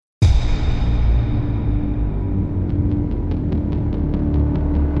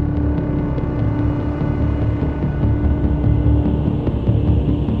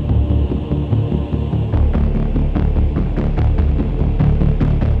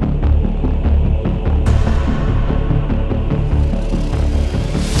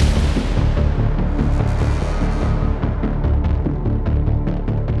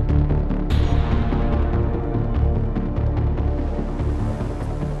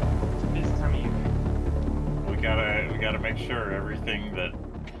got to make sure everything that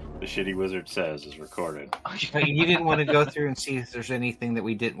the shitty wizard says is recorded. You didn't want to go through and see if there's anything that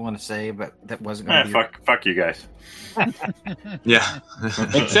we didn't want to say, but that wasn't going to be... Fuck you guys. Yeah.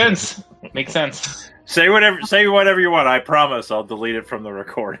 Makes sense. Say whatever you want. I promise I'll delete it from the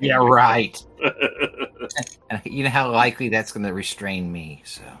recording. Yeah, right. And you know how likely that's going to restrain me,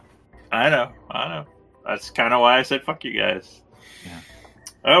 so... I know. That's kind of why I said fuck you guys. Yeah.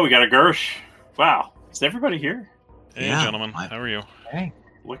 Oh, we got a Gersh. Wow. Is everybody here? Hey, gentlemen. How are you? Hey.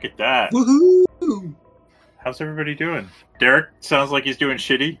 Look at that. Woohoo! How's everybody doing? Derek sounds like he's doing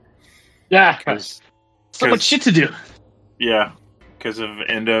shitty. Yeah. So much shit to do. Yeah. Because of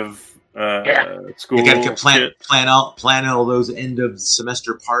end of school. You got to plan all those end of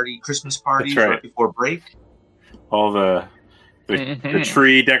semester Christmas parties right before break. All the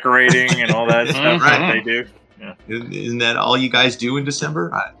tree decorating and all that stuff that they do. Yeah. Isn't that all you guys do in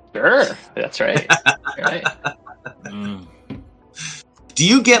December? Sure, that's right. Right. Do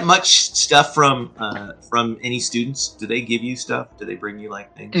you get much stuff from any students? Do they give you stuff? Do they bring you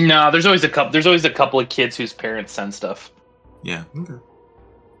like things? No, there's always a couple of kids whose parents send stuff. Yeah. Okay.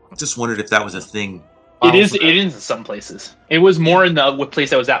 I just wondered if that was a thing. It is in some places. It was more in the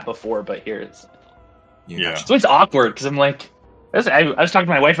place I was at before, but here it's. Yeah. So it's awkward because I'm like, I was talking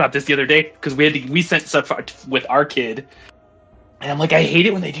to my wife about this the other day because we sent stuff with our kid, and I'm like, I hate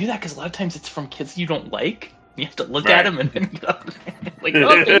it when they do that because a lot of times it's from kids you don't like. You have to look at them and then like,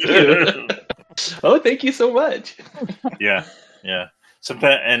 oh, thank you. Oh, thank you so much. Yeah.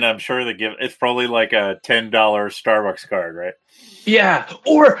 Sometimes, and I'm sure they give. It's probably like a $10 Starbucks card, right? Yeah.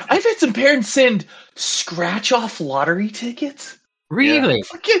 Or I've had some parents send scratch-off lottery tickets. Really?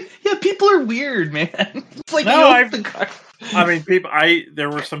 Yeah, people are weird, man. It's like there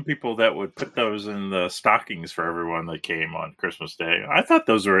were some people that would put those in the stockings for everyone that came on Christmas Day. I thought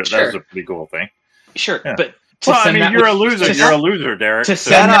that was a pretty cool thing. Sure, yeah. But you're a loser. You're a loser, Derek. To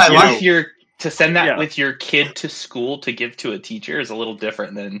send that with your kid to school to give to a teacher is a little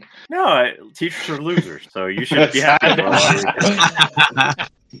different than. No, teachers are losers, so you should be happy.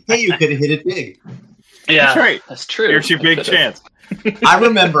 Hey, you could have hit it big. Yeah, that's right. That's true. Here's your big chance. I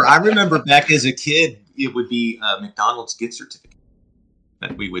remember back as a kid, it would be a McDonald's gift certificate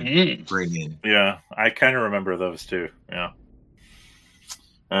that we would bring in. Yeah, I kind of remember those too. Yeah.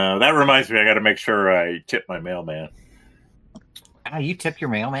 That reminds me, I got to make sure I tip my mailman. You tip your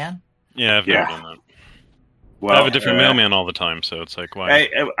mailman? Yeah, I've never done that. Well, I have a different mailman all the time, so it's like, why?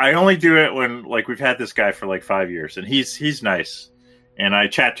 I only do it when, like, we've had this guy for like 5 years, and he's nice. And I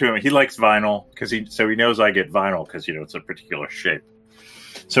chat to him. He likes vinyl so he knows I get vinyl because it's a particular shape.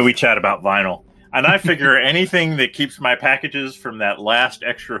 So we chat about vinyl, and I figure anything that keeps my packages from that last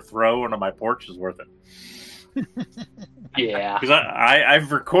extra throw onto my porch is worth it. Yeah, because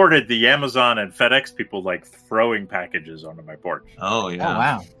I've recorded the Amazon and FedEx people like throwing packages onto my porch. Oh yeah! Oh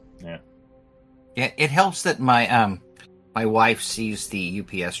wow! Yeah. It helps that my wife sees the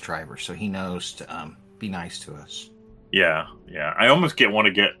UPS driver, so he knows to be nice to us. Yeah. I almost want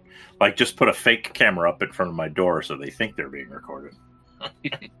to get just put a fake camera up in front of my door so they think they're being recorded.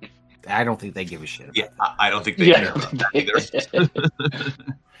 I don't think they give a shit about that. I don't think they care about that either.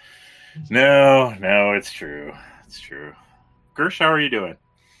 No, it's true. It's true. Gersh, how are you doing?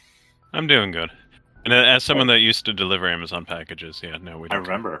 I'm doing good. And as someone that used to deliver Amazon packages, we don't. I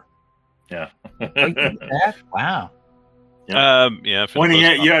remember. Yeah. Wow. Yeah. Yeah. When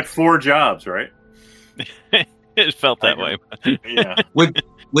you had 4 jobs, right? It felt that way. Yeah.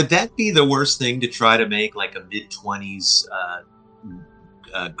 Would that be the worst thing to try to make like a mid-20s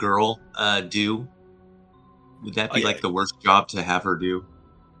girl do? Would that be like the worst job to have her do?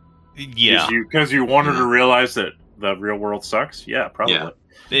 Yeah. Because you wanted to realize that the real world sucks? Yeah, probably. Yeah.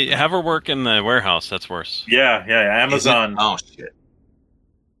 They have her work in the warehouse. That's worse. Yeah. Amazon. Oh, shit.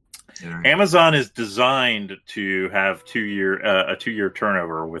 Amazon is designed to have a 2-year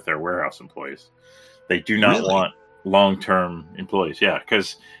turnover with their warehouse employees. They do not want long-term employees. Yeah,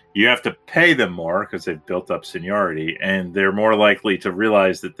 because you have to pay them more because they've built up seniority, and they're more likely to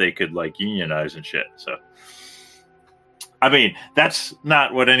realize that they could unionize and shit. So, I mean, that's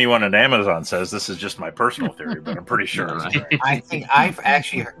not what anyone at Amazon says. This is just my personal theory, but I'm pretty sure. I think I've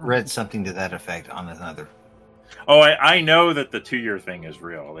actually read something to that effect on another. Oh, I know that the 2-year thing is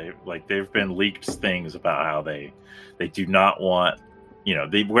real. They've been leaked things about how they do not want.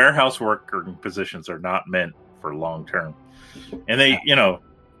 The warehouse worker positions are not meant for long term, and they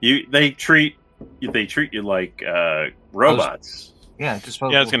treat you like robots. Yeah,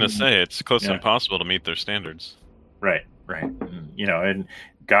 I was going to say it's close to impossible to meet their standards. Right. And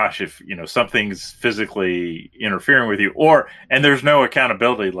gosh, if something's physically interfering with you, and there's no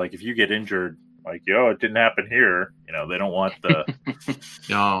accountability. Like if you get injured, Like, it didn't happen here. They don't want the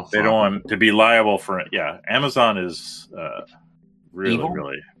No, they don't want to be liable for it. Yeah, Amazon is really, Evil?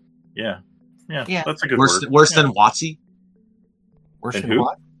 really, yeah. Yeah. That's a good worse word. worse than WotC. Worse And than who?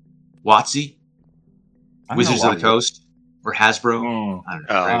 what? WotC, I don't Wizards know of the Coast, or Hasbro. Mm, I don't know.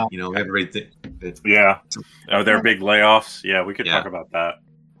 Oh. Right? Everybody. yeah. Oh, their big layoffs. Yeah, we could Yeah. talk about that.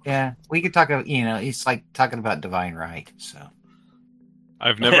 Yeah, we could talk about, it's like talking about Divine Right. So,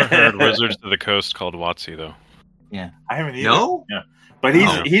 I've never heard Wizards of the Coast called WotC though. I haven't either. No? Yeah, but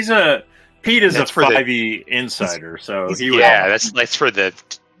Pete is That's a for the- 5e insider, so he's- he would. Yeah, that's for the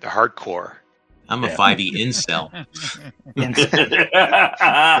hardcore. I'm a Yeah. 5e incel.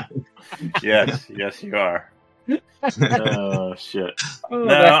 yes, you are. Oh shit! Oh,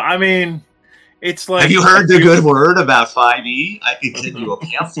 No, I mean, it's like. Have you heard the good word about 5e? I could send you a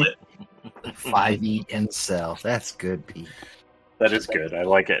pamphlet. 5e incel. That's good, Pete. That is good. I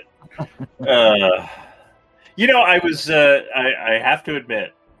like it. I was. I have to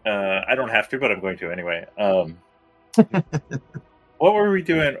admit. I don't have to, but I'm going to anyway. What were we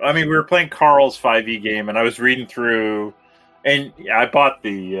doing? I mean, we were playing Carl's 5e game, and I was reading through, and I bought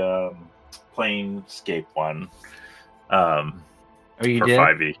the Planescape one. Oh, you For did?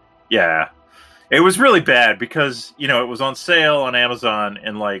 5e. Yeah. It was really bad because, it was on sale on Amazon,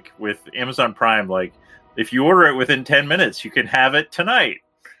 and like with Amazon Prime, like if you order it within 10 minutes, you can have it tonight.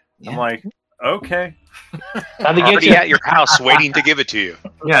 Yeah. I'm like, okay. How'd they get Already you? at your house waiting to give it to you.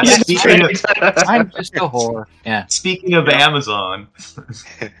 Yeah, I'm just a whore. Yeah. speaking of Amazon.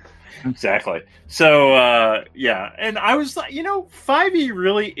 Exactly. So, yeah. And I was like, 5e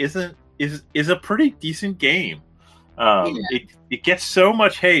really is a pretty decent game. It gets so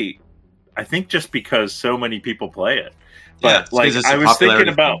much hate, I think, just because so many people play it. Yeah, But it's 'cause it's I a was thinking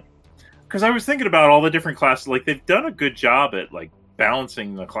popularity about all the different classes. Like, they've done a good job at like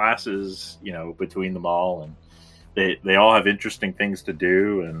balancing the classes, between them all, and they all have interesting things to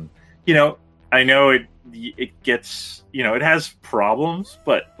do. And I know it gets, it has problems,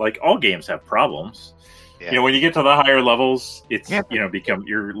 but like all games have problems. Yeah. When you get to the higher levels, it's Yeah.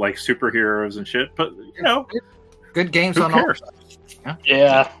 you're like superheroes and shit. But Good games who on all. cares?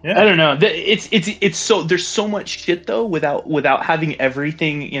 Yeah, Yeah. I don't know. It's so there's so much shit though without having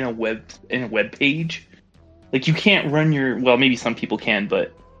everything in a web page. Like you can't run maybe some people can,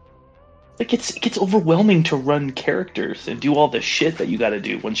 but like it gets overwhelming to run characters and do all the shit that you got to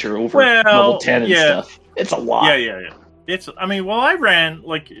do once you're over level 10 and yeah. stuff. It's a lot. Yeah. I ran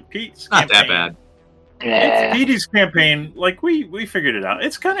like Pete's Not that campaign. bad. Yeah. Petey's campaign, like we figured it out.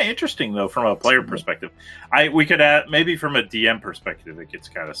 It's kind of interesting though from a player perspective. We could add maybe from a DM perspective, it gets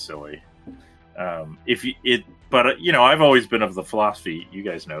kind of silly. But I've always been of the philosophy. You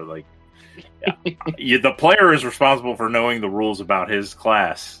guys know, like, the player is responsible for knowing the rules about his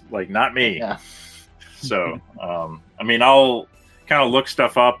class, like not me. Yeah. So, I'll kind of look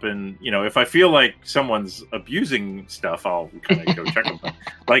stuff up, and if I feel like someone's abusing stuff, I'll kind of go check with them.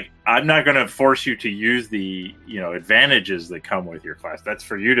 Like, I'm not going to force you to use the advantages that come with your class. That's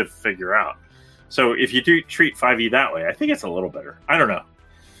for you to figure out. So if you do treat 5e that way, I think it's a little better. I don't know.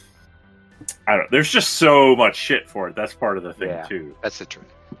 There's just so much shit for it. That's part of the thing Yeah. too. That's the truth.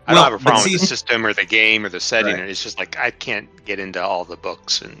 I don't have a but problem see- with the system or the game or the setting. Right. It's just like I can't get into all the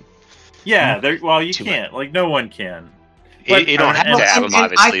books, and Yeah, you Too can't. Like, no one can. But, you don't have to have them, and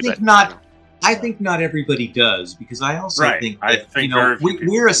obviously. I think but not. I think not everybody does, because I also Right. think I that think very few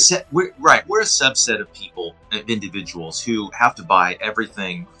people we're a do. we're a subset of people, of individuals who have to buy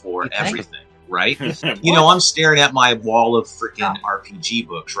everything for You think? everything, right? I'm staring at my wall of freaking RPG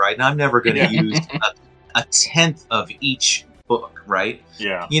books, right? And I'm never going to Yeah. use a tenth of each book, right?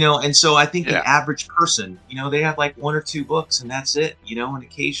 Yeah. And so I think Yeah. the average person, they have like one or two books and that's it, and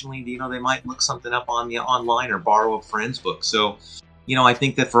occasionally, they might look something up on the online or borrow a friend's book. So, I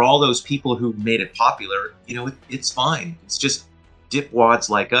think that for all those people who made it popular, it's fine. It's just dipwads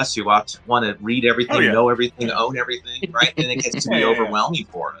like us who want to read everything, Oh, yeah. know everything, own everything, right? And it gets to be Yeah. overwhelming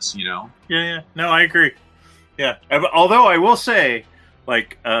for us, Yeah. No, I agree. Yeah. Although I will say,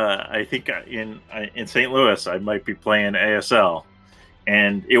 like, I think in St. Louis, I might be playing ASL,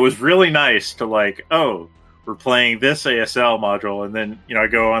 and it was really nice to like, we're playing this ASL module, and then I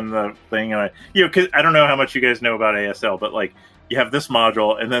go on the thing, and because I don't know how much you guys know about ASL, but like you have this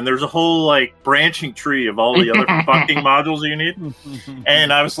module, and then there's a whole like branching tree of all the other fucking modules you need,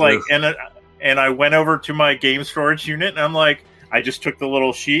 and I was like, and I went over to my game storage unit, and I'm like, I just took the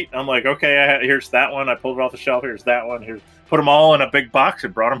little sheet. I'm like, okay, here's that one. I pulled it off the shelf. Here's that one. Put them all in a big box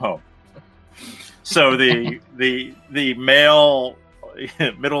and brought them home. So the male,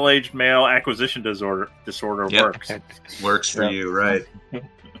 middle-aged male acquisition disorder Yep. works. Works for Yeah. you, right?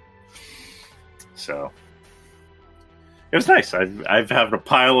 So it was nice. I've had a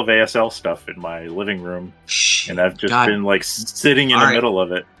pile of ASL stuff in my living room, and I've just been like sitting in the middle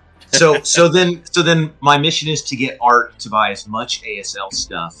of it. So then my mission is to get Art to buy as much ASL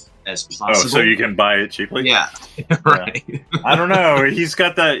stuff as possible. Oh, so you can buy it cheaply? Yeah. Right. Yeah. I don't know. He's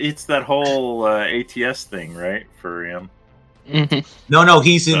got it's that whole ATS thing, right, for him? Mm-hmm. No,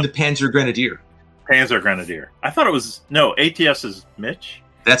 he's in the Panzer Grenadier. Panzer Grenadier. I thought it was... No, ATS is Mitch?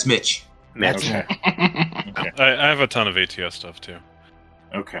 That's Mitch. That's Okay. Okay. I have a ton of ATS stuff too.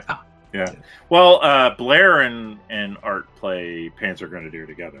 Okay. Yeah. Well, Blair and Art play Panzer Grenadier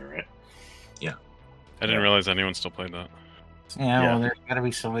together, right? Yeah. I didn't realize anyone still played that. Yeah, Yeah. well, there's got to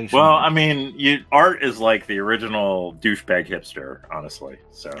be somebody. Well, I mean, Art is like the original douchebag hipster, honestly.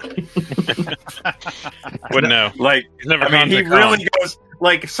 So, Wouldn't know. like, He's never I mean, gone to he con. really goes.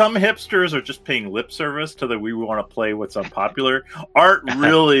 Like, some hipsters are just paying lip service to the we want to play what's unpopular. Art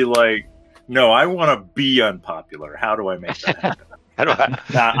really like, no, I want to be unpopular. How do I make that happen? I don't.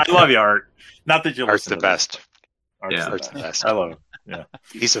 Nah, I love you, Art. Not that you Art's listen the to this. best. Art's the best. I love him. Yeah,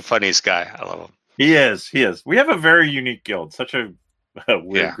 He's the funniest guy. I love him. he is. He is. We have a very unique guild. Such a weird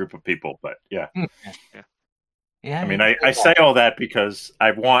Yeah. group of people, but yeah. yeah. I mean, I say all that because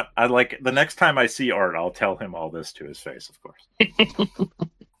I like the next time I see Art, I'll tell him all this to his face, of course.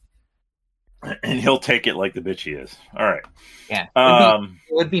 And he'll take it like the bitch he is. All right. Yeah. Um,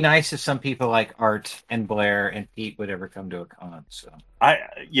 It would be nice if some people like Art and Blair and Pete would ever come to a con. So I'm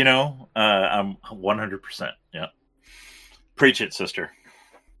 100%. Yeah. Preach it, sister.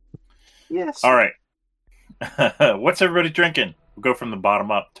 yes. All right. What's everybody drinking? We'll go from the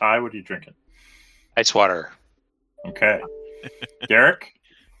bottom up. Ty, what are you drinking? Ice water. Okay. Derek?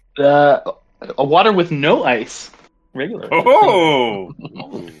 A water with no ice. Regular. Oh!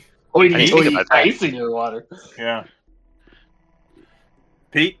 Oh, you I didn't think about that. ice in your water. Yeah.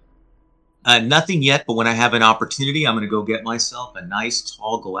 Pete? Nothing yet, but when I have an opportunity, I'm going to go get myself a nice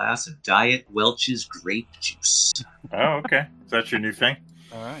tall glass of Diet Welch's grape juice. Oh, okay. Is that your new thing?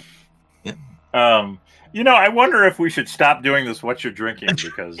 All right. I wonder if we should stop doing this what you're drinking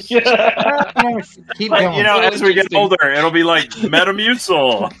because Keep like, going. as we get older, it'll be like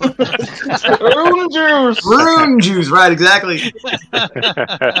Metamucil. Prune juice. Prune juice, right, exactly.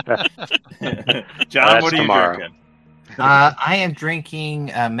 John, That's what are you tomorrow. drinking? I am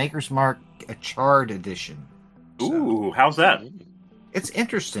drinking Maker's Mark a charred edition. Ooh, how's that? It's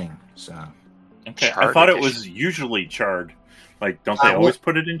interesting. So Okay, I Charred thought it edition. was usually charred. Like, don't they well- always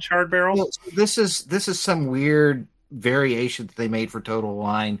put it in charred barrels? Well, so this is some weird variation that they made for Total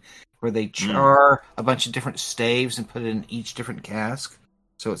Wine, where they char a bunch of different staves and put it in each different cask.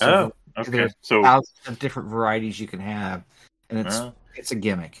 So it's Oh, okay. there's So, thousands of different varieties you can have, and it's a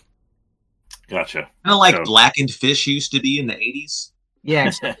gimmick. gotcha. Kind of like So- blackened fish used to be in the 80s. Yeah,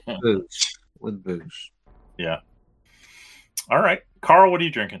 except with booze. With booze. Yeah. All right, Carl, what are you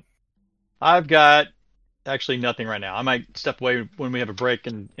drinking? I've got actually nothing right now. I might step away when we have a break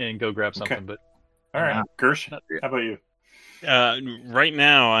and go grab something. Okay. But All right, Gersh, not- how about you? Right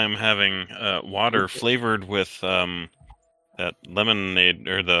now, I'm having water flavored with that lemonade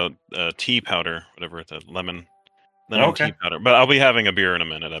or the tea powder, whatever the lemon Okay. tea powder. But I'll be having a beer in a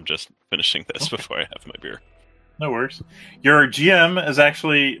minute. I'm just finishing this before I have my beer. No worries. Your GM is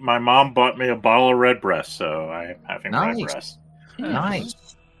actually my mom bought me a bottle of Redbreast, so I'm having Nice. Redbreast.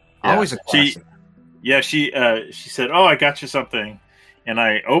 Nice. Yeah. Always a classic. She said, "Oh, I got you something," and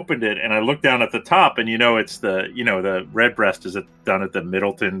I opened it and I looked down at the top, and it's the Redbreast is done at the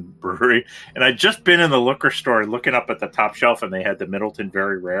Middleton Brewery, and I'd just been in the liquor store looking up at the top shelf, and they had the Middleton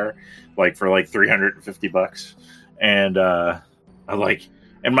Very Rare, like for like $350, and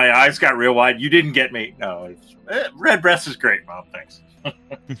and my eyes got real wide. You didn't get me. No, Redbreast is great, Mom. Thanks.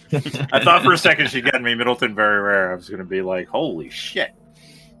 I thought for a second she got me Middleton Very Rare. I was going to be like, holy shit.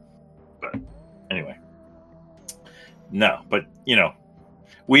 But anyway. No, but,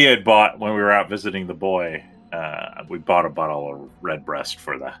 we had bought, when we were out visiting the boy, we bought a bottle of Redbreast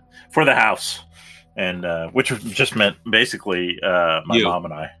for the house. And which just meant basically my You. mom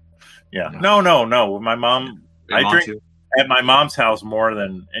and I. Yeah. No. My mom, I drink at my mom's house more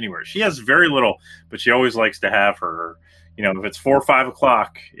than anywhere. She has very little, but she always likes to have her. If it's 4 or 5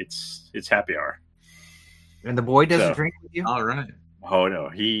 o'clock, it's happy hour. And the boy doesn't So- drink with you? All right. Oh no,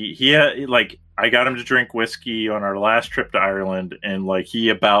 he I got him to drink whiskey on our last trip to Ireland, and he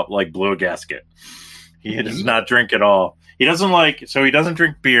about blew a gasket. He does not drink at all. He doesn't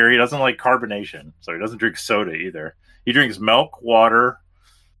drink beer. He doesn't like carbonation, so he doesn't drink soda either. He drinks milk, water.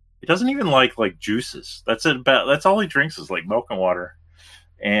 He doesn't even like juices. That's all he drinks is milk and water.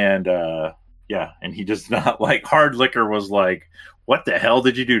 And and he does not like hard liquor. Was like, what the hell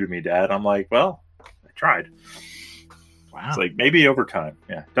did you do to me, Dad? I'm like, well, I tried. Wow. It's like maybe over time.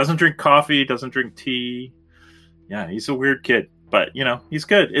 Yeah. Doesn't drink coffee, doesn't drink tea. Yeah, he's a weird kid, but he's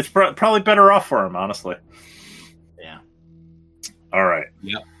good. It's probably better off for him, honestly. Yeah. All right.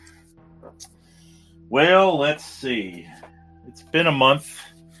 Yep. Well, let's see. It's been a month.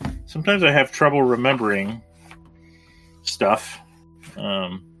 Sometimes I have trouble remembering stuff.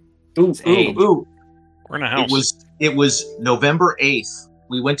 Ooh. We're in a house. It was November 8th.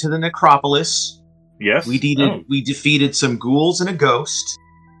 We went to the necropolis. Yes. We defeated some ghouls and a ghost.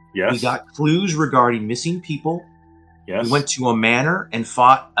 Yes. We got clues regarding missing people. Yes. We went to a manor and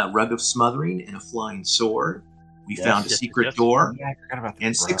fought a rug of smothering and a flying sword. We found a secret door Yeah, I forgot about that.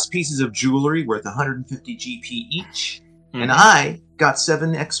 and 6 pieces of jewelry worth 150 GP each. Mhm. And I got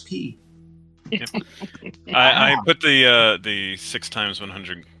 7 XP. I put the 6 times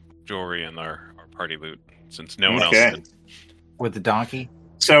 100 jewelry in our party loot since no one else Okay. did. With the donkey?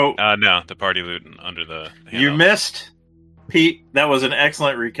 So No, the party loot under the. you handout. missed, Pete. That was an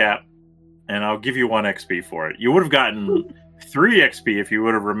excellent recap, and I'll give you 1 XP for it. You would have gotten 3 XP if you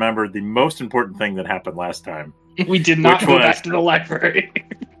would have remembered the most important thing that happened last time. We did not Which go was- back to the library.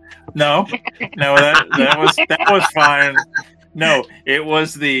 No, that was fine. No, it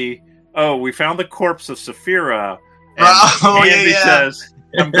was we found the corpse of Saphira, and Andy says,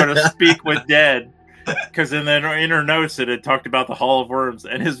 "I'm going to speak with dead," because in her notes it had talked about the Hall of Worms,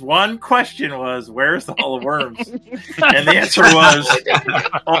 and his one question was, "Where's the Hall of Worms?" And the answer was,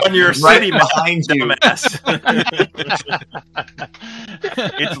 "On your city map, behind you. dumbass."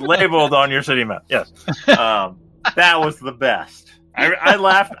 It's labeled on your city map. Yes, that was the best. I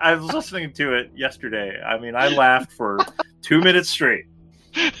laughed. I was listening to it yesterday. I mean, I laughed for 2 minutes straight.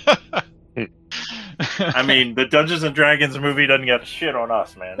 I mean, the Dungeons and Dragons movie doesn't get shit on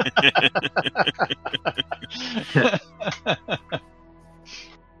us, man.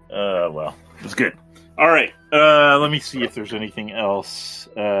 Well, it was good. All right, let me see if there's anything else.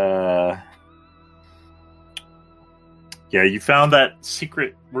 Yeah, you found that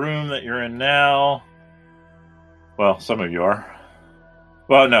secret room that you're in now. Well, some of you are.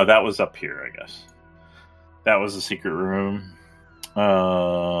 Well, no, that was up here, I guess. That was the secret room.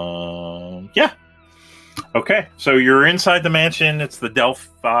 Yeah. Okay, so you're inside the mansion. It's the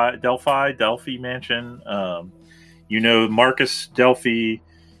Delphi mansion. Marcus Delphi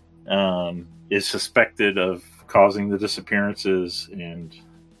is suspected of causing the disappearances, and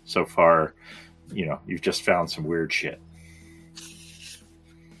so far, you've just found some weird shit.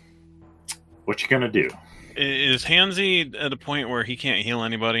 What you gonna do? Is Hansy at a point where he can't heal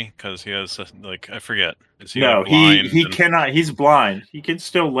anybody because he has I forget? Is he No, blind he and- cannot. He's blind. He can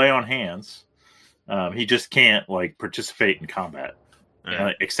still lay on hands. He just can't participate in combat.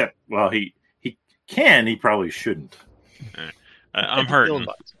 Except, well, he can. He probably shouldn't. I'm hurting.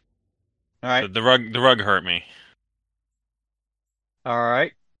 All right. The rug hurt me. All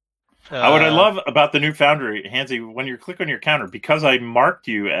right. What I love about the new Foundry, Hansy, when you click on your counter, because I marked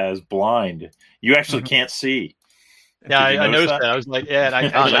you as blind, you actually can't see. Yeah, Did you I notice noticed that. I was like, yeah, and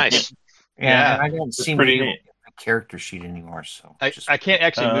I, Oh, nice. Yeah, and I don't seem to pretty be able neat. to get my character sheet anymore, so I can't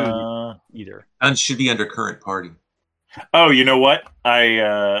actually move either. And should be under current party. Oh, you know what?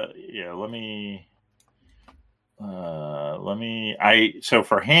 Let me. So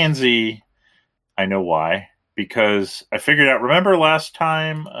for Hansy, I know why, because I figured out. Remember last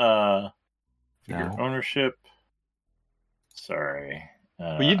time? Figure ownership. Sorry.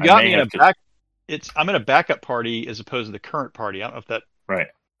 Well, you've got me in a back. I'm in a backup party as opposed to the current party. I don't know if that right.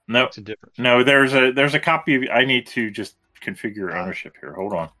 No, makes a difference. No, there's a copy. I need to just configure ownership here.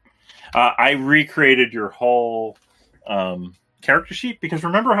 Hold on. I recreated your whole character sheet because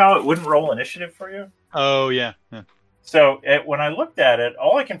remember how it wouldn't roll initiative for you? Oh yeah. So when I looked at it,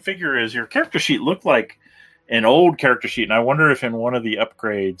 all I can figure is your character sheet looked like an old character sheet, and I wonder if in one of the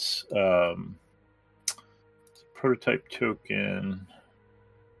upgrades, prototype token,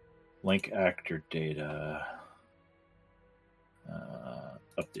 link actor data,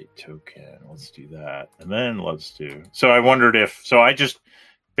 update token. Let's do that, and then let's do. So I wondered if. So I just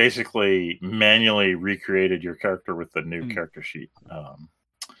basically manually recreated your character with the new character sheet.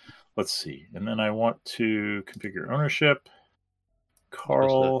 Let's see, and then I want to configure ownership.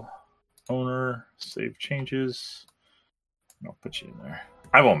 Carl, owner, save changes. I'll put you in there.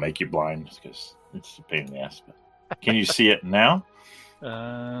 I won't make you blind because it's a pain in the ass. But can you see it now?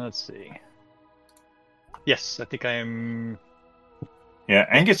 Let's see. Yes, I think I am. Yeah,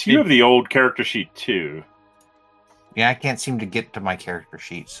 Angus, you have the old character sheet too. yeah, I can't seem to get to my character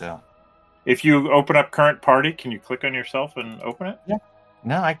sheet. So If you open up current party, can you click on yourself and open it? Yeah.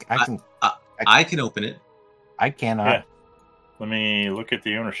 No, I can. I can open it. I cannot. Yeah. Let me look at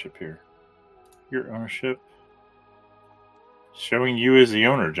the ownership here. your ownership. Showing you as the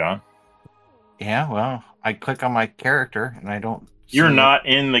owner, John. Yeah, well, I click on my character and I don't. You're see not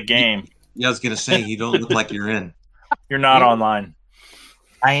in the game. Yeah, I was gonna say you don't look like you're in. You're not Yeah. online.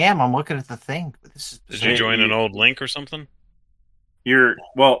 I am. I'm looking at the thing. This is Did you join an old link or something?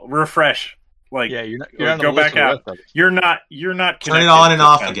 Refresh. Like, Yeah, you're not go back out. You're not Turn it on and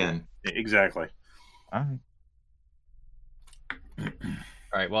off again. Exactly. All right.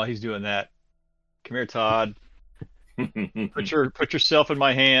 All right, while he's doing that, come here, Todd. Put yourself in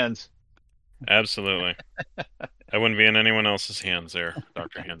my hands. Absolutely. I wouldn't be in anyone else's hands there,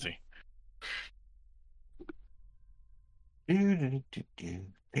 Dr. Hansy.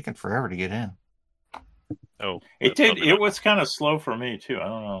 Taking forever to get in. Oh, it did. It was kind of slow for me too. I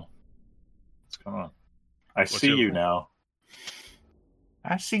don't know what's going on. What's see you now.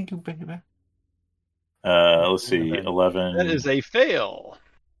 I see you, baby. Let's see, 11. That is a fail.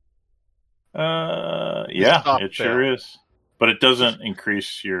 Yeah, it fail. sure is. But it doesn't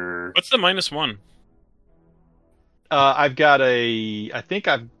increase your. What's the -1? I've got a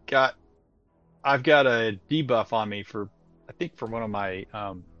debuff on me for one of my.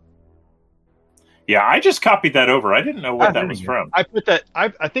 Yeah, I just copied that over. I didn't know what that was from. I put that. I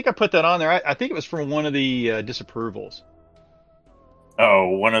think I put that on there. I think it was from one of the disapprovals. Oh,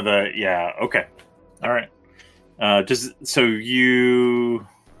 one of the. Yeah. Okay. All right. So you.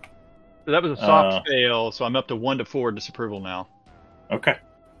 So that was a soft fail. So I'm up to 1 to 4 disapproval now. Okay.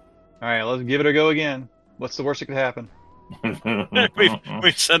 All right, let's give it a go again. What's the worst that could happen?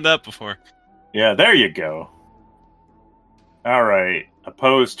 We've said that before. Yeah, there you go. All right.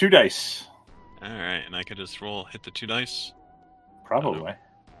 Oppose 2 dice. All right, and I could just hit the 2 dice. Probably.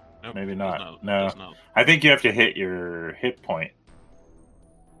 Nope, Maybe it not. does No. It does not. I think you have to hit your hit point.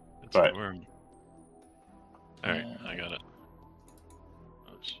 That's But- the word. All right, I got it.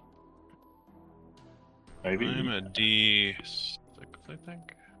 Oops. Maybe. I'm a D6, I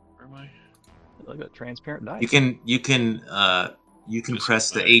think. Where am I? Look at that transparent dice. You can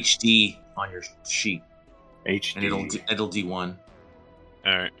press the HD on your sheet, HD. and it'll D1.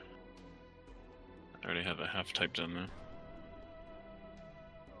 All right. I already have a half typed in there.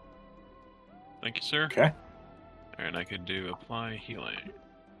 Thank you, sir. Okay. All right, I could do apply healing.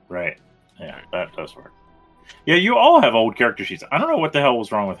 Right. Yeah, that does work. Yeah, you all have old character sheets. I don't know what the hell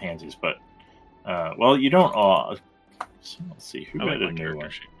was wrong with Hansies, but well, you don't all. So let's see who I got like a my new character one.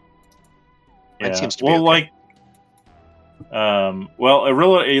 sheet. Mine Yeah. seems to be Well, okay.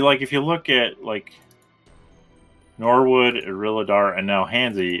 like if you look at like Norwood, Irilladar, and now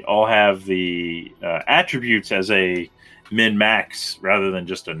Hansi all have the attributes as a min-max rather than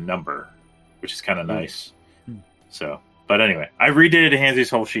just a number, which is kind of nice. So, but anyway, I redid Hansi's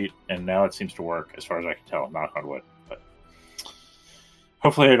whole sheet, and now it seems to work as far as I can tell. Knock on wood. But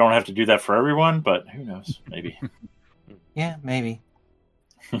hopefully, I don't have to do that for everyone. But who knows? Maybe. Yeah, maybe.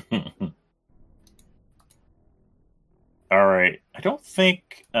 All right. I don't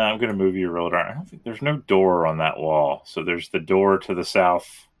think I'm going to move you, Irilladar. I don't think there's no door on that wall. So there's the door to the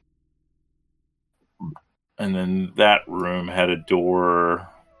south. And then that room had a door.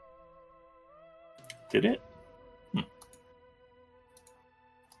 Did it?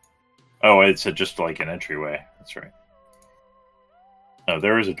 Oh, it's just like an entryway. That's right. Oh,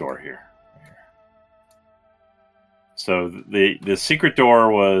 there is a door here. So the secret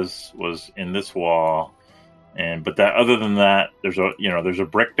door was in this wall. But that, other than that, there's a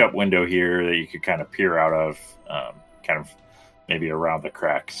bricked up window here that you could kind of peer out of, kind of maybe around the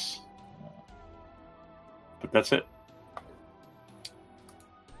cracks. But that's it.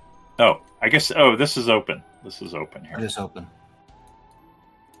 Oh, I guess. Oh, this is open. This is open here. It is open.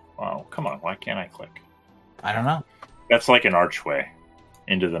 Wow, come on! Why can't I click? I don't know. That's like an archway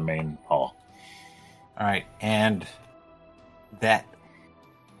into the main hall. All right, and that.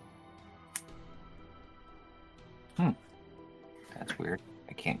 That's weird.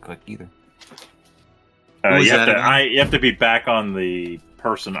 I can't click either. You have to be back on the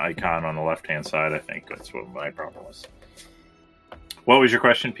person icon on the left-hand side. I think that's what my problem was. What was your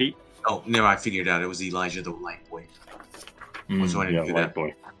question, Pete? Oh no, I figured out it was Elijah the Light Boy. Was wanting to do Light that.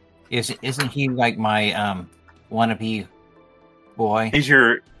 Boy. Isn't he like my wannabe boy?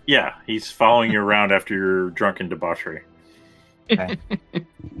 He's following you around after your drunken debauchery. Okay.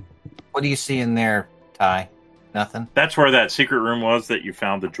 What do you see in there, Ty? Nothing? That's where that secret room was that you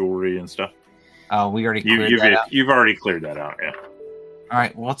found the jewelry and stuff. Oh, we already cleared that out. You've already cleared that out, yeah. All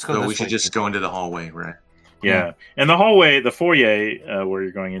right, well, let's go So this we should way. just go into the hallway, right? Yeah. And the hallway, the foyer, where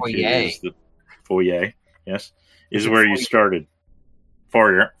you're going into is the foyer, yes, is where you started.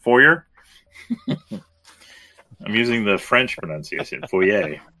 Foyer? I'm using the French pronunciation.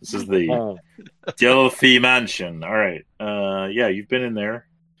 Foyer. This is the Delphi mansion. All right. Yeah, you've been in there.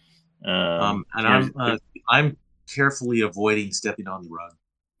 And I'm carefully avoiding stepping on the rug.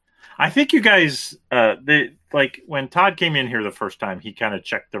 I think you guys, when Todd came in here the first time, he kind of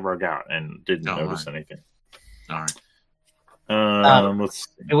checked the rug out and didn't notice anything. All right. Let's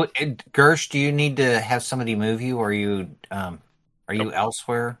see. Gersh, do you need to have somebody move you, or are you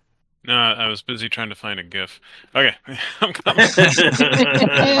elsewhere? No, I was busy trying to find a GIF. Okay, I'm coming.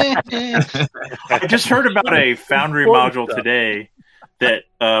 I just heard about a Foundry module today that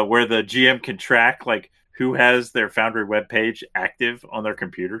where the GM can track like who has their Foundry webpage active on their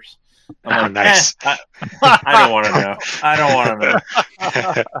computers. I'm like, nice. I don't want to know. I don't want to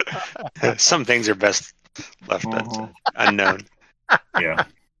know. Some things are best left unknown. Yeah.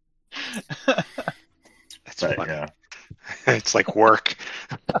 That's funny. Yeah. It's like work.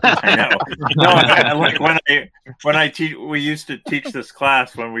 I know. No, like when I teach, we used to teach this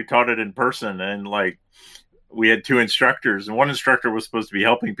class when we taught it in person, and like we had two instructors, and one instructor was supposed to be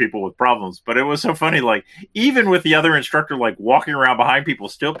helping people with problems, but it was so funny. Like even with the other instructor, like walking around behind people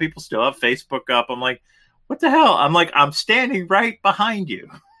still have Facebook up. I'm like, what the hell? I'm like, I'm standing right behind you.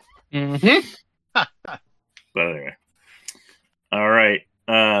 Mm-hmm. But anyway, all right.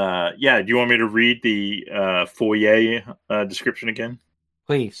 Yeah, do you want me to read the foyer description again?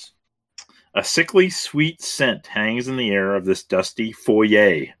 Please. A sickly sweet scent hangs in the air of this dusty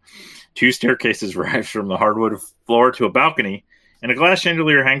foyer. 2 staircases rise from the hardwood floor to a balcony, and a glass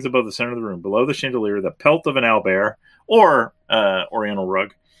chandelier hangs above the center of the room. Below the chandelier, the pelt of an owlbear, or oriental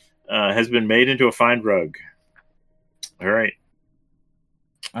rug, has been made into a fine rug. All right.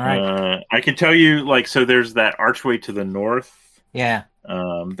 I can tell you, like, so there's that archway to the north. Yeah.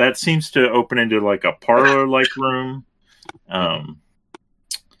 That seems to open into like a parlor-like room.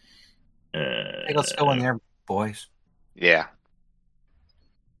 Hey, let's go in there, boys. Yeah.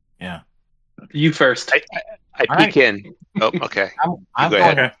 Yeah. You first. I peek in. Oh, okay. I'm go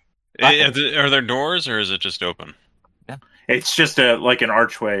going. ahead. Are there doors, or is it just open? Yeah. It's just like an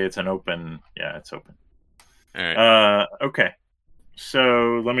archway. It's an open. Yeah, it's open. All right. Okay.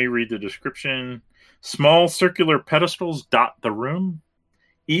 So let me read the description. Small circular pedestals dot the room,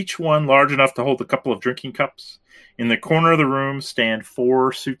 each one large enough to hold a couple of drinking cups. In the corner of the room stand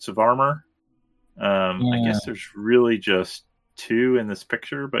 4 suits of armor. I guess there's really just 2 in this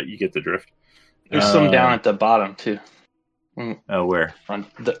picture, but you get the drift. There's some down at the bottom too. Oh, where?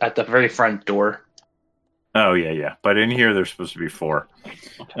 At the very front door. Oh, yeah. But in here, there's supposed to be 4.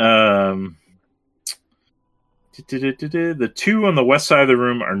 The 2 on the west side of the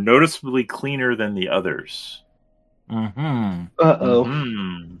room are noticeably cleaner than the others. Mm-hmm. Uh-oh.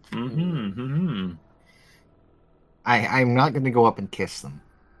 Mm-hmm. Mm-hmm. I'm not going to go up and kiss them.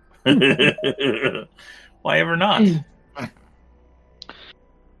 Why ever not?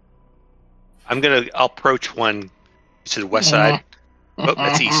 I'll approach one to the west side. Oh,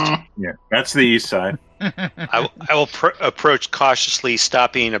 that's east. Yeah, that's the east side. I will approach cautiously,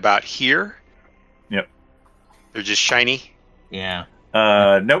 stopping about here. Yep. They're just shiny. Yeah.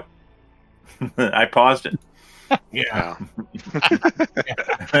 Nope. I paused it. Yeah. Oh.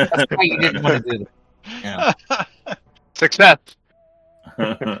 That's why you didn't want to do that. Yeah. Success.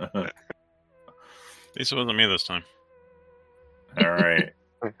 At least it wasn't me this time. All right.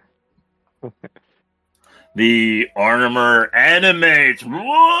 The armor animates. What?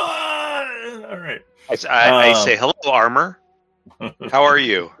 All right. I say, hello, armor. How are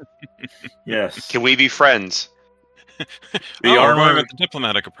you? Yes. Can we be friends? The armor armor with the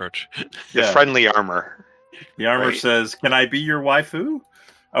diplomatic approach. The friendly armor. The armor Right. says, "Can I be your waifu?"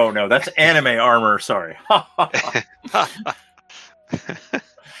 Oh no, that's anime armor. Sorry. Oh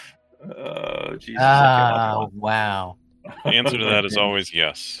Jesus! Wow. The answer to that is always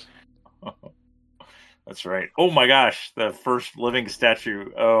yes. That's right. Oh my gosh, the first living statue.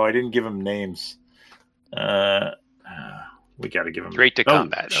 Oh, I didn't give him names. We got to give him. Straight to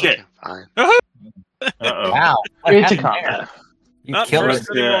combat. Shit. Okay, fine. Uh-oh. Wow. What Straight to happened combat. You Not killed first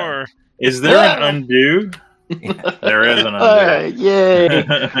it. anymore. Is there an undo? There is an undo.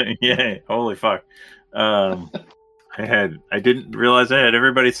 Yay! Yay! Holy fuck! I didn't realize I had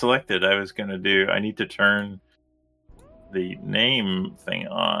everybody selected. I need to turn the name thing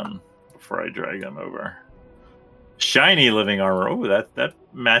on before I drag them over. Shiny living armor. Oh, that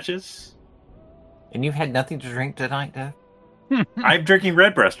matches. And you've had nothing to drink tonight, Dave? I'm drinking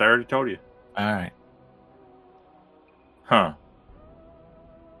Redbreast. I already told you. All right. Huh.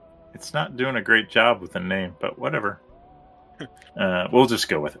 It's not doing a great job with the name, but whatever. We'll just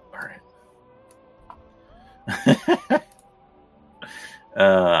go with it. All right.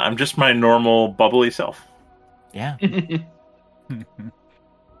 I'm just my normal bubbly self. Yeah.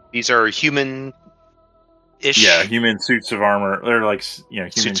 These are human-ish. Yeah, human suits of armor. They're like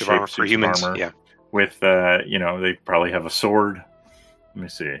human Suits of armor shaped for suits humans. of armor. Yeah. With they probably have a sword. Let me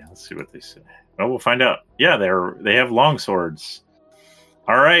see. Let's see what they say. Well, we'll find out. Yeah, they have long swords.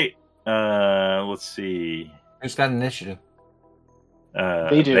 All right. Let's see. Who's got initiative?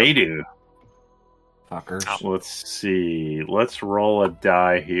 They do. They do. Fuckers. Let's see. Let's roll a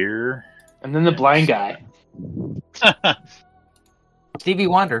die here. And then the blind guy. Stevie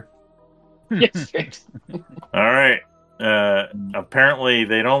Wonder. Yes. Right. All right. Apparently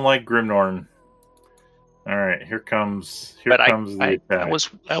they don't like Grimnorn. All right. Here comes the attack.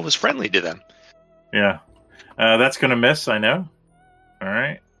 I was friendly to them. Yeah. That's gonna miss. I know. All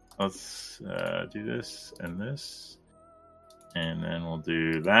right. Let's do this and this, and then we'll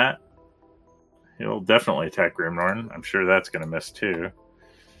do that. He'll definitely attack Grimnorn. I'm sure that's gonna miss too.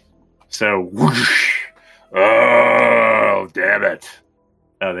 So, whoosh! Oh, damn it!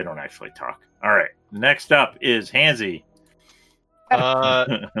 Oh, they don't actually talk. All right. Next up is Hansy.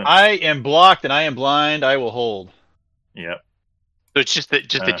 I am blocked and I am blind. I will hold. Yep. So it's just the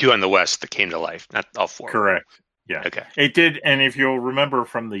two on the west that came to life, not all four. Correct. Yeah. Okay. It did, and if you'll remember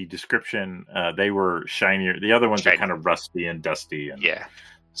from the description, they were shinier. The other ones are kind of rusty and dusty. And Yeah.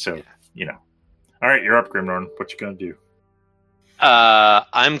 So, All right, you're up, Grimnorn. What you gonna do?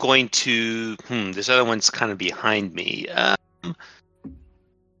 I'm going to. This other one's kind of behind me.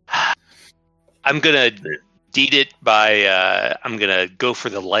 I'm gonna deed it by. I'm gonna go for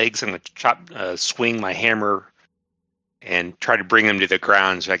the legs. I'm gonna swing my hammer, and try to bring them to the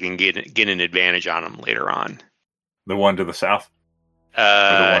ground so I can get an advantage on them later on. The one to the south.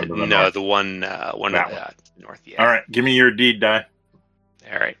 No, north? the one That north. Yeah. All right, give me your deed die.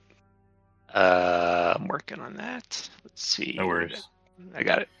 All right. I'm working on that. Let's see. No worries. I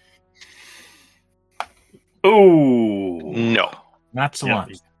got it. Oh No. Not so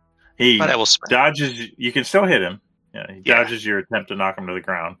much. He But I will spend. dodges. You can still hit him. Yeah, he Yeah. dodges your attempt to knock him to the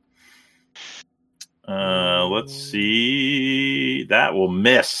ground. Let's see. That will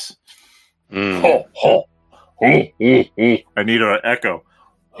miss. Mm. Ho, ho, ho, ho, ho. I need an echo.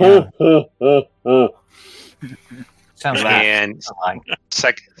 Ho, ho, ho, ho. Sounds like And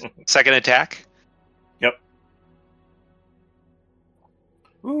second attack. Yep.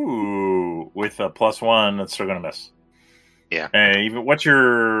 Ooh, with a +1, it's still gonna miss. Yeah. Even what's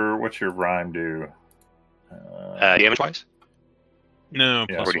your rhyme do? Damage wise. No,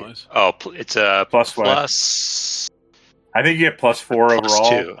 Yeah. plus wise. Oh, it's a Plus what? plus. I think you get +4 Plus overall.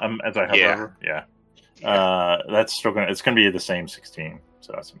 2. As I hover Yeah. over. Yeah. That's still it's gonna be the same 16.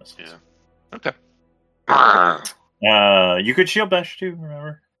 So that's a miss. Yeah. Okay. You could shield bash too.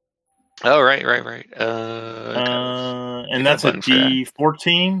 Remember? Oh, right. Okay. And that's a button for that.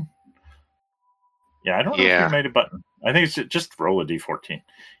 D14. Yeah, I don't know if Yeah. you made a button. I think it's just roll a D14.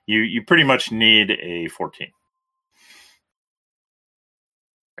 You pretty much need a 14.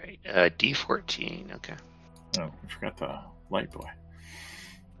 Right. D14. Okay. Oh, I forgot the light boy.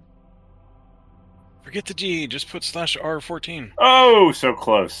 Forget the D. Just put /R14. Oh, so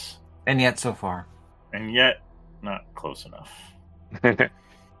close, and yet so far. and yet not close enough.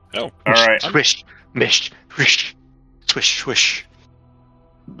 Oh, All right. Swish, mish, swish, swish, swish.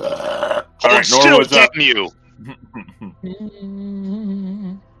 All Hold right, still, Norwood's up. damn you!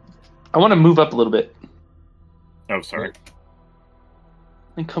 I want to move up a little bit Oh, sorry.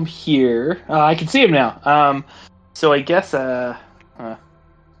 and come here. I can see him now. So I guess not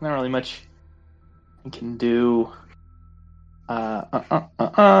really much I can do.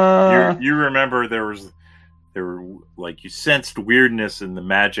 You remember there were like you sensed weirdness in the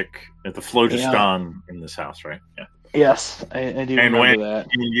magic at the phlogiston in this house, right? Yeah. Yes, I do And remember that.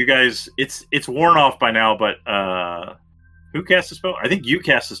 And you guys, it's worn off by now, but who cast a spell? I think you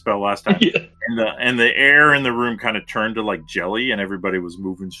cast a spell last time. Yeah. And the air in the room kind of turned to like jelly, and everybody was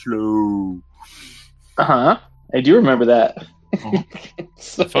moving slow. I do remember that. Oh.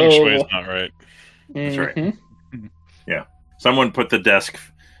 So, feng shui is not right. That's right. mhm. Yeah, someone put the desk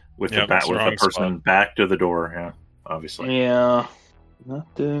with Yeah, the that's the with the wrong person spot. back to the door. Yeah, obviously. Yeah.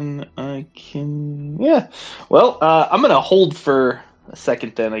 Nothing I can. Yeah. Well, I'm gonna hold for a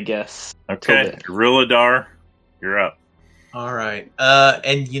second then, I guess. Okay, then. Gorilla Dar, you're up. All right.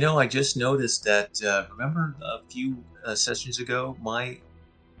 And I just noticed that. Remember a few sessions ago, my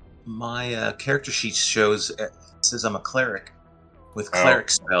character sheet says I'm a cleric with cleric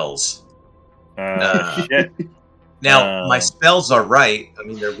spells. Yeah, Now my spells are right. I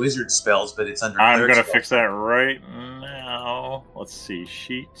mean, they're wizard spells, but it's under. I'm cleric gonna spells. fix that right now. Let's see,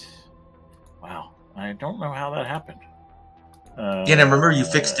 sheet. Wow, I don't know how that happened. Yeah, and remember you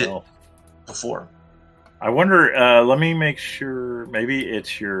fixed it before. I wonder. Let me make sure. Maybe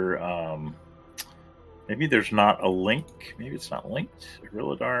it's your. Maybe there's not a link. Maybe it's not linked.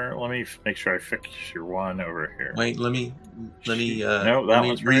 Reladar. Let me make sure I fix your one over here. Wait, let me No, that let me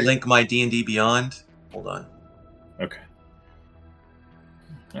one's right. relink my D&D Beyond. Hold on. Okay.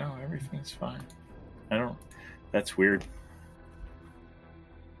 No, everything's fine. I don't. That's weird.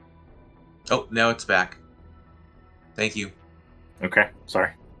 Oh, now it's back. Thank you. Okay,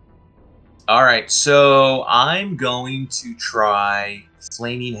 sorry. All right, so I'm going to try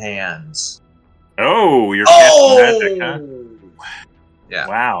Flaming Hands. Oh, you're casting magic, huh? Yeah.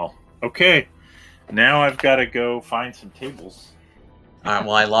 Wow. Okay. Now I've got to go find some tables. All right,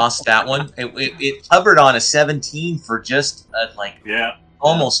 well, I lost that one. It hovered on a 17 for just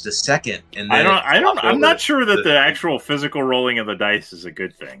almost a second, and then I'm not sure that the actual physical rolling of the dice is a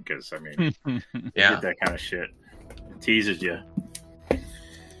good thing, because I mean, you get that kind of shit. It teases you.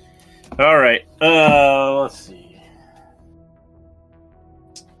 All right. Let's see.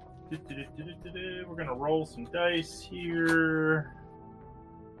 We're gonna roll some dice here.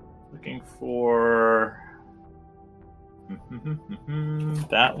 Looking for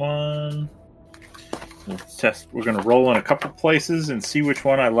that one. Let's test. We're gonna roll in a couple places and see which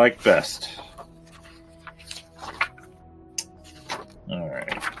one I like best. All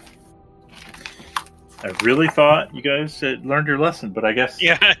right. I really thought you guys had learned your lesson, but I guess...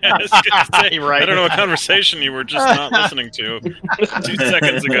 Yeah, I was gonna say, right. I don't know what conversation you were just not listening to 2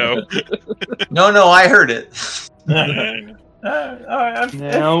 seconds ago. No, I heard it. Now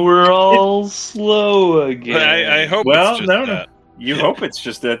we're all slow again. I hope well, it's just no, that. You hope it's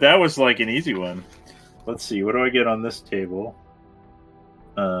just that. That was like an easy one. Let's see. What do I get on this table?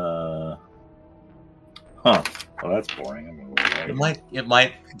 Well, that's boring. I'm gonna It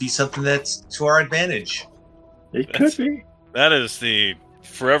might be something that's to our advantage. It could be. That is the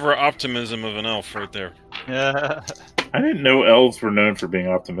forever optimism of an elf right there. Yeah. I didn't know elves were known for being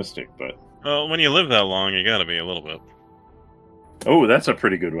optimistic, but... Well, when you live that long, you gotta be a little bit. Oh, that's a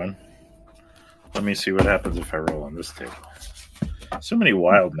pretty good one. Let me see what happens if I roll on this table. So many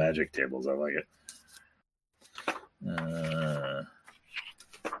wild magic tables. I like it.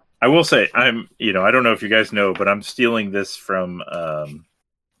 I will say, I don't know if you guys know, but I'm stealing this from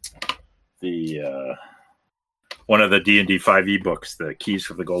the one of the D&D 5e books, the Keys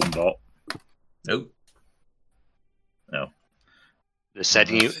for the Golden Vault. Nope. No. The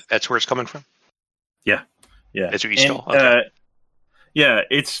setting, that's where it's coming from? Yeah. That's what you stole? Okay. Yeah,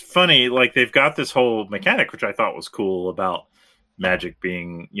 it's funny, like, they've got this whole mechanic, which I thought was cool, about magic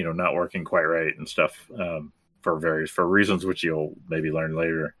being, not working quite right and stuff, for reasons which you'll maybe learn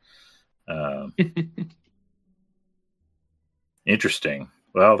later. Interesting.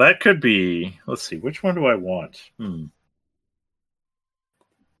 Well, that could be... Let's see. Which one do I want?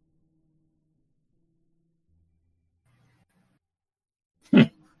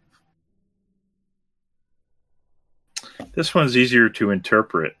 This one's easier to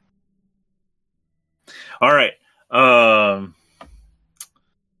interpret. All right.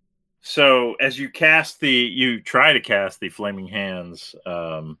 So as you try to cast the Flaming Hands,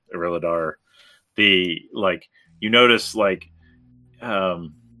 Irilladar, you notice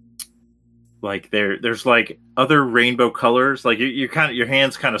there's like other rainbow colors, like your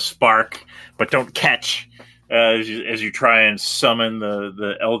hands kind of spark but don't catch as you try and summon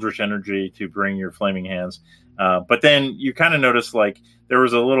the eldritch energy to bring your Flaming Hands. But then you kind of notice there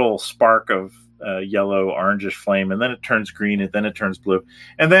was a little spark of yellow orangish flame, and then it turns green, and then it turns blue,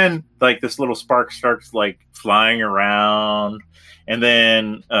 and then this little spark starts flying around, and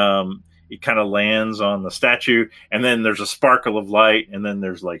then it kind of lands on the statue, and then there's a sparkle of light, and then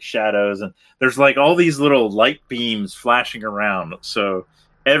there's shadows, and there's all these little light beams flashing around. So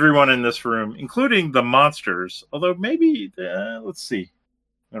everyone in this room, including the monsters, although maybe let's see,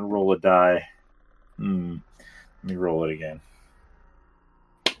 I'm gonna roll a die. Let me roll it again.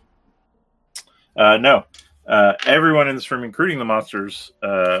 No. Everyone in this room, including the monsters,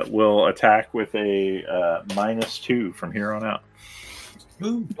 will attack with a -2 from here on out.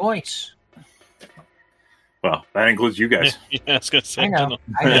 Ooh, nice. Well, that includes you guys. Yeah, I was gonna say. I know.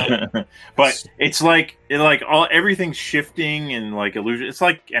 But it's everything's shifting and illusion. It's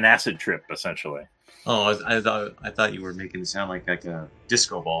like an acid trip, essentially. Oh, I thought you were making it sound like a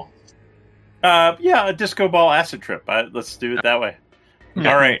disco ball. Yeah, a disco ball acid trip. Let's do it that way.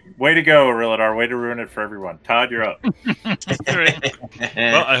 All right. Way to go, Irilladar. Way to ruin it for everyone. Todd, you're up. Right.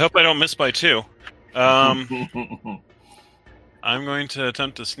 Well, I hope I don't miss by 2. I'm going to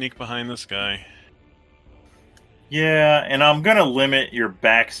attempt to sneak behind this guy. Yeah, and I'm going to limit your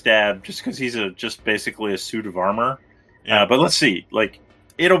backstab just because he's just basically a suit of armor. Yeah. But let's see.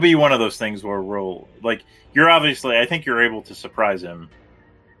 it'll be one of those things where we'll like. You're obviously. I think you're able to surprise him.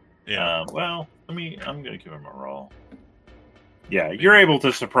 Yeah. Well, I'm gonna give him a roll. Yeah, you're able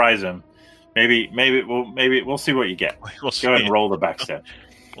to surprise him. Maybe we'll see what you get. We'll see. Go ahead and roll the backstab.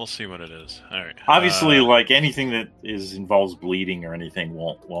 We'll see what it is. All right. Obviously, like anything that involves bleeding or anything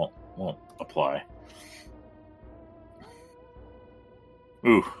won't apply.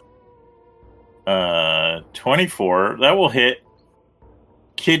 Ooh. 24. That will hit.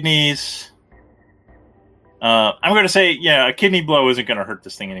 Kidneys. I'm going to say, a kidney blow isn't going to hurt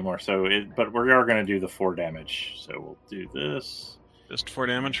this thing anymore. But we are going to do the 4 damage. So we'll do this. Just 4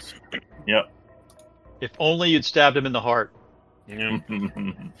 damage. Yep. If only you'd stabbed him in the heart. Yeah.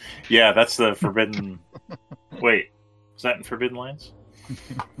 Yeah, that's the forbidden. Wait, is that in Forbidden Lands?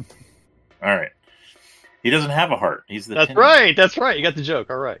 All right. He doesn't have a heart. He's the. That's right. That's right. You got the joke.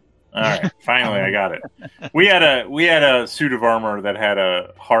 All right. All right. Finally, I got it. We had a suit of armor that had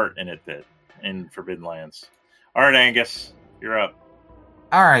a heart in it in Forbidden Lands. All right, Angus, you're up.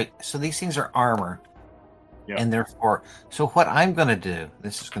 All right, so these things are armor, Yep. and therefore, so what I'm going to do,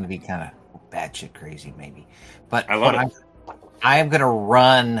 this is going to be kind of batshit crazy, maybe, but I love it. I am going to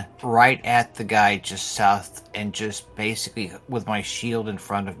run right at the guy just south, and just basically with my shield in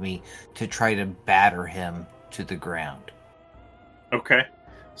front of me to try to batter him to the ground. Okay,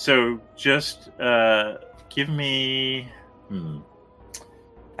 so just give me. How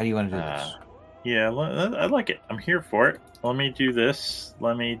do you want to do this? Yeah, I like it. I'm here for it. Let me do this. And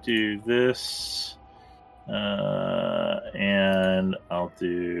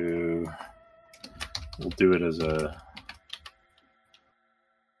we'll do it as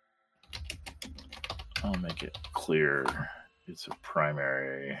I'll make it clear. It's a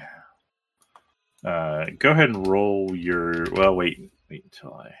primary. Go ahead and roll your, wait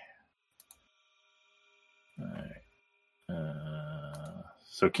until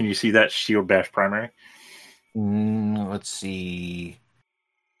so can you see that shield bash primary? Let's see.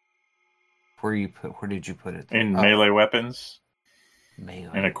 Where did you put it? In melee weapons?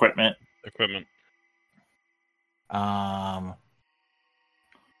 Melee. And equipment? Equipment. No.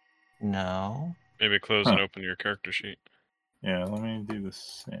 Maybe close and open your character sheet. Yeah, let me do the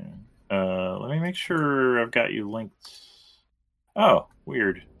same. Let me make sure I've got you linked. Oh,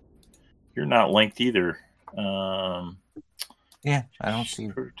 weird. You're not linked either. Yeah, I don't see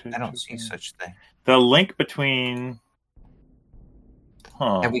such thing. The link between.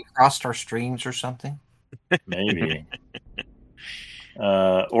 Have we crossed our streams or something? Maybe.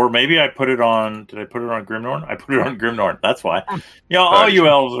 Or maybe I put it on. Did I put it on Grimnorn? I put it on Grimnorn. That's why. All you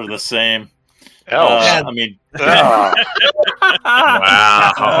elves are the same. Elves. I mean. Wow.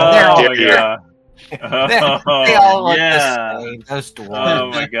 Oh my god. They all look the same. Those dwarves. Oh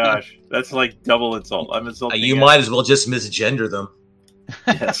my gosh, that's like double insult. I'm insulting. You might as well just misgender them.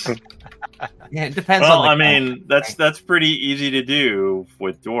 Yes. Yeah, it depends Well, on the I mean, that's pretty easy to do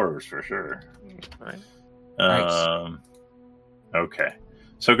with dwarves for sure. Right. Okay,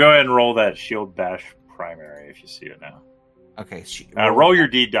 so go ahead and roll that shield bash primary if you see it now. Okay. Roll your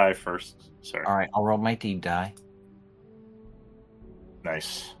D die first. Sorry. All right, I'll roll my D die.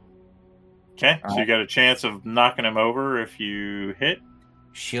 Nice. Okay, so you got a chance of knocking him over if you hit.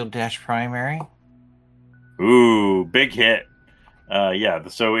 Shield dash primary. Ooh, big hit. Yeah,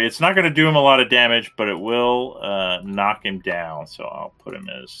 so it's not going to do him a lot of damage, but it will knock him down. So I'll put him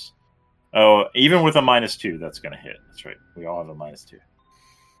as... Oh, even with a -2, that's going to hit. That's right. We all have a -2.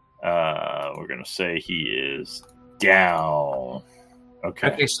 We're going to say he is down.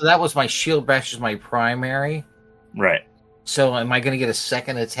 Okay, so that was my shield bash as my primary. Right. So am I going to get a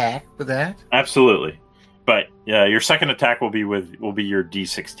second attack with that? Absolutely. But your second attack will be your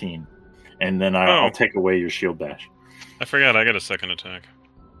D16. And then I'll take away your shield bash. I forgot I got a second attack.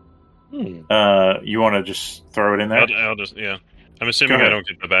 You want to just throw it in there? I'll just, yeah. I'm assuming I don't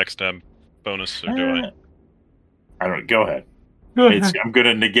get the backstab bonus, or do I? I don't. Go ahead. I'm going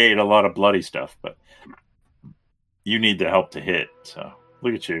to negate a lot of bloody stuff, but you need the help to hit. So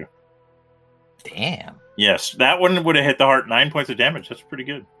look at you. Damn. Yes, that one would have hit the heart. 9 points of damage. That's pretty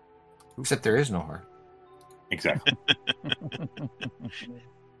good. Except there is no heart. Exactly.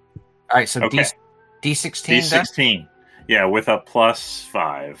 All right, so okay. D16. D16. Yeah, with a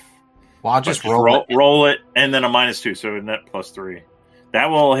 +5. Well, I'll just roll it, and then a -2, so net +3. That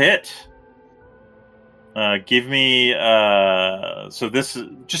will hit. Give me. So this is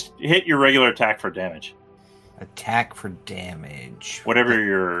just hit your regular attack for damage. Attack for damage. Whatever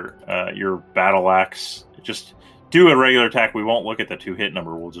your battle axe. Just do a regular attack. We won't look at the 2-hit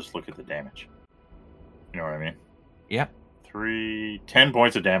number. We'll just look at the damage. You know what I mean? Yep. 10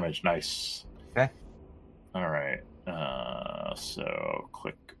 points of damage. Nice. Okay. All right. So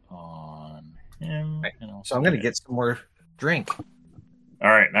click on him. Right. And I'll So I'm going to scan it. get some more drink. All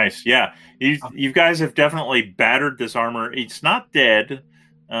right, nice. Yeah, you guys have definitely battered this armor. It's not dead.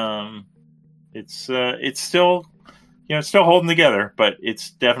 It's still, it's still holding together, but it's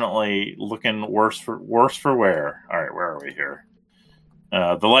definitely looking worse for wear. All right, where are we here?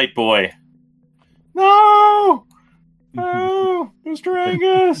 The light boy. No, Mr.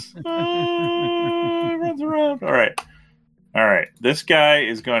 Angus. He runs around. All right. This guy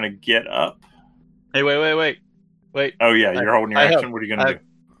is going to get up. Hey, wait. Oh yeah, you're holding your action. What are you going to do?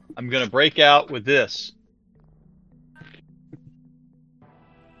 I'm going to break out with this.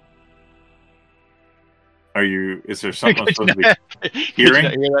 Is there something I'm supposed to be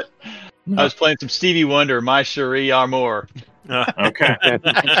hearing? Hear that? I was playing some Stevie Wonder, My Cherie Amour. Okay.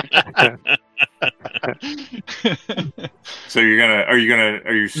 So are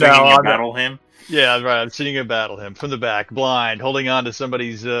you singing and battle him? Yeah, right. I'm sitting and battle him from the back, blind, holding on to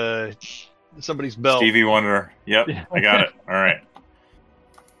somebody's belt. Stevie Wonder. Yep, I got it. All right.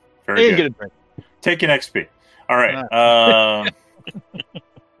 Very good. Get a drink. Take an XP. All right.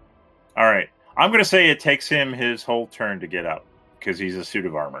 All right. I'm going to say it takes him his whole turn to get up because he's a suit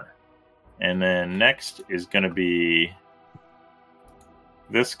of armor. And then next is going to be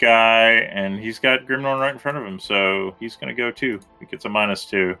this guy, and he's got Grimnorn right in front of him, so he's going to go too. He gets a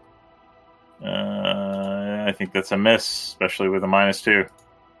 -2. I think that's a miss, especially with a -2.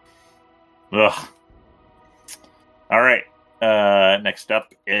 Ugh. All right. Next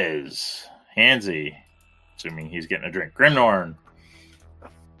up is Hansy, assuming he's getting a drink. Grimnorn.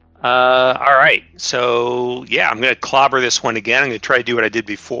 All right. So, yeah, I'm going to clobber this one again. I'm going to try to do what I did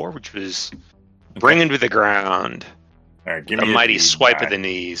before, which was bring him to the ground. All right, give A me mighty swipe die. of the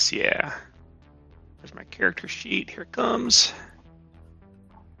knees. Yeah. There's my character sheet. Here it comes.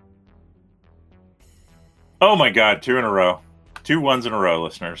 Oh my god, 2 in a row. 2 1s in a row,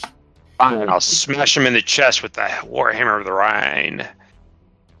 listeners. Fine. I'll smash him in the chest with the Warhammer of the Rhine.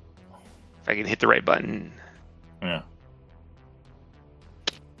 If I can hit the right button. Yeah.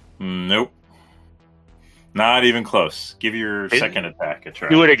 Nope. Not even close. Give your second attack a try.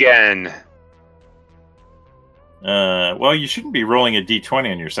 Do it again. Well, you shouldn't be rolling a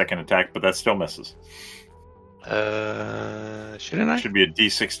d20 on your second attack, but that still misses. Shouldn't I? It should be a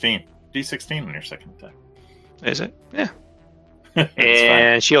d16. D16 on your second attack. Is it? Yeah. That's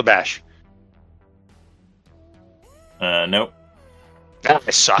And shield bash. fine. Nope.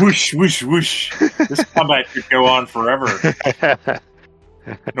 I suck. Whoosh, whoosh, whoosh. This combat could go on forever.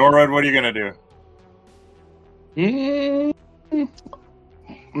 Norrod, what are you going to do?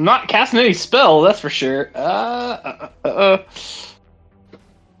 I'm not casting any spell, that's for sure. Is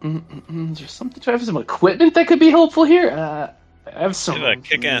there something? Do I have some equipment that could be helpful here? I have some. You have a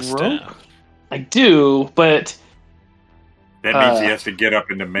kick-ass rope. staff. I do, but That means he has to get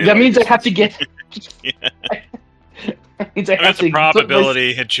up into melee. that means I have to get. Yeah. That means I have That's to a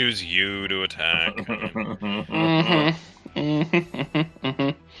probability he'd choose you to attack.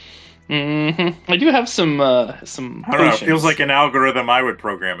 I do have some. I don't know. It feels like an algorithm I would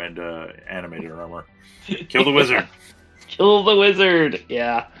program into animated armor. Kill the wizard. Kill the wizard.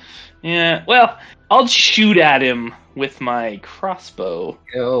 Yeah. Well, I'll shoot at him with my crossbow.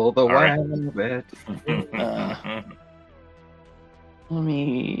 Kill the right. rabbit. Let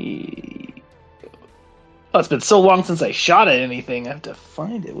me. Oh, it's been so long since I shot at anything. I have to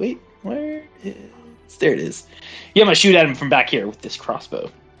find it. Wait, where is? There it is. Yeah, I'm gonna shoot at him from back here with this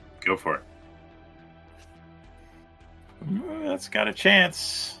crossbow. Go for it. That's got a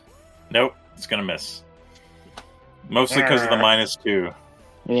chance. Nope, it's gonna miss. Mostly because of the -2.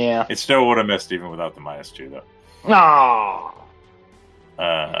 Yeah. It still would have missed even without the -2, though. Aww.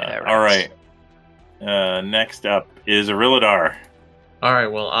 All right. Next up is Arilladar. All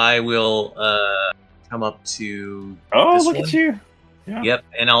right, well, I will come up to. Oh, this look one. at you! Yeah. Yep,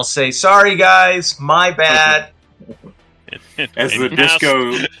 and I'll say, "Sorry, guys, my bad." As the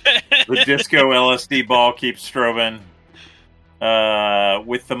disco LSD ball keeps strobing.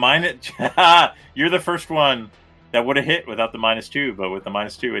 With the you're the first one that would have hit without the -2, but with the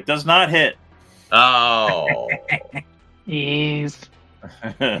 -2, it does not hit. Oh, Jeez.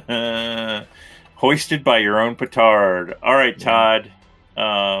 Hoisted by your own petard. All right, Todd.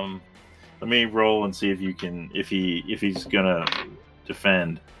 Let me roll and see if he's gonna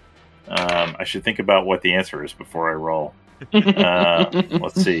defend. I should think about what the answer is before I roll.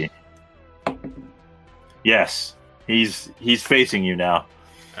 Let's see. Yes, he's facing you now.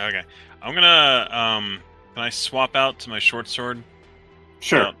 Okay, I'm gonna. Can I swap out to my short sword?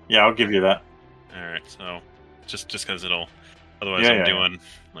 Sure. Yeah, I'll give you that. All right. So, just because it'll. Otherwise, Yeah, I'm yeah, doing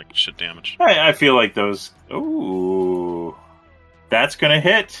like shit damage. I feel like those. Ooh. That's going to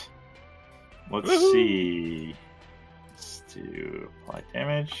hit. Let's see. Let's do apply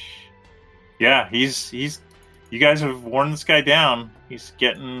damage. Yeah, he's. You guys have worn this guy down. He's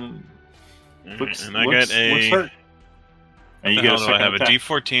getting. Looks hurt. And you get do I have attack. A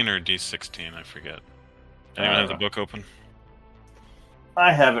D14 or a D16? I forget. Anyone have the book open?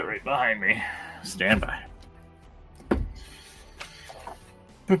 I have it right behind me. Stand by.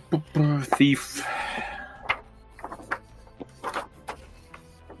 Thief.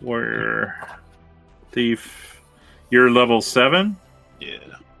 Warrior. Thief. You're level 7? Yeah.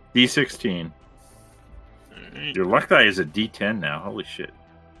 D16. Right. Your luck die is a D10 now. Holy shit.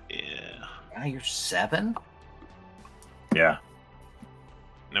 Yeah. Now you're 7? Yeah.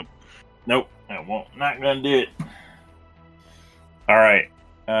 Nope. I won't. Not gonna do it. All right.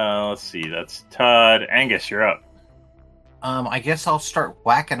 Let's see. That's Todd. Angus, you're up. I guess I'll start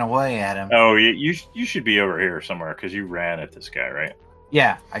whacking away at him. Oh, you should be over here somewhere because you ran at this guy, right?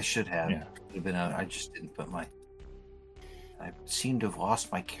 Yeah, I should have. Yeah. I just didn't put my. I seem to have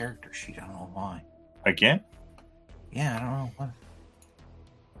lost my character sheet. I don't know why. Again? Yeah, I don't know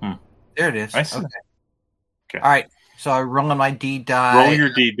what. There it is. I see. Okay. All right. So I roll on my D die. Roll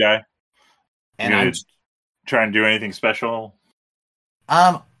your D die. And I'm trying to do anything special.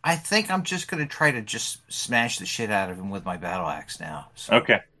 I think I'm just going to try to just smash the shit out of him with my battle axe now. So,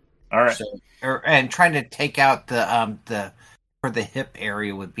 okay. All right. And trying to take out the where the hip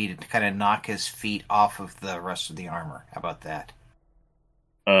area would be to kind of knock his feet off of the rest of the armor. How about that?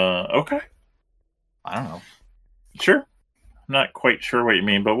 Okay. I don't know. Sure. I'm not quite sure what you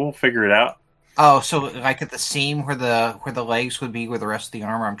mean, but we'll figure it out. Oh, so like at the seam where the legs would be with the rest of the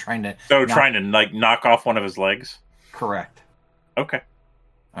armor, I'm trying to... trying to knock off one of his legs? Correct. Okay.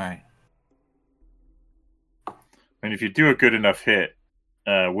 All right. And if you do a good enough hit,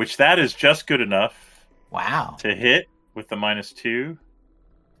 which that is just good enough... Wow. ...to hit with the -2.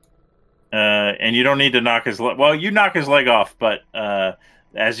 And you don't need to knock his leg... Well, you knock his leg off, but...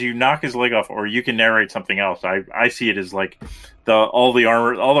 as you knock his leg off, or you can narrate something else. I see it as like all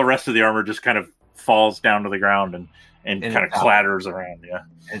the rest of the armor just kind of falls down to the ground and kind of clatters around. Yeah,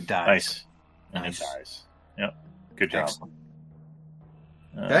 it dies. Nice. And it dies. Yep. Good job.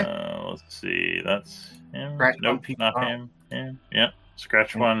 Okay. Let's see. That's him. Scratch nope, not him. Him. Yep.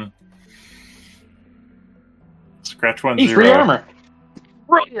 Scratch one. Scratch one. 0. Free armor.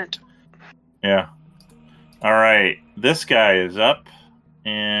 Brilliant. Yeah. All right. This guy is up.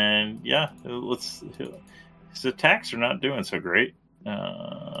 And yeah, his attacks are not doing so great,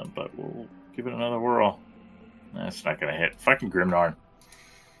 but we'll give it another whirl. That's not going to hit. Fucking Grimnorn.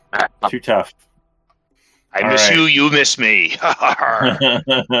 Too tough. I miss you, you miss me.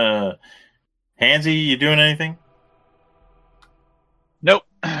 Hansy, you doing anything? Nope.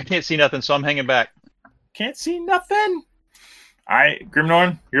 I can't see nothing, so I'm hanging back. Can't see nothing?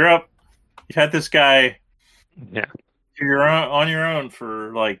 Grimnorn, you're up. You've had this guy... Yeah. You're on your own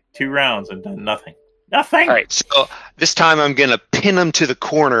for like 2 rounds and done nothing. Nothing. All right, so this time I'm gonna pin him to the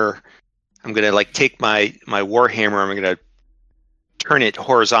corner. I'm gonna take my warhammer. I'm gonna turn it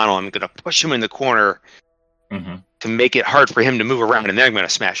horizontal. I'm gonna push him in the corner to make it hard for him to move around, and then I'm gonna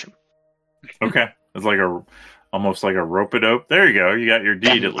smash him. Okay, it's like almost like a rope-a-dope. There you go. You got your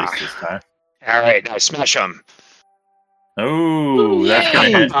deed at least this time. All right, now smash him. Oh, that's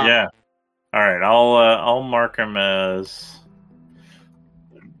gonna hit. Yeah. All right, I'll mark him as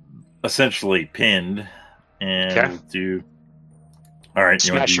essentially pinned, and we'll do. All right,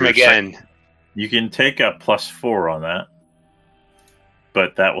 smash him again. You can take a +4 on that,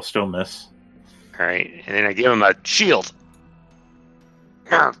 but that will still miss. All right, and then I give him a shield.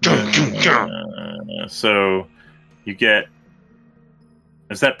 So you get.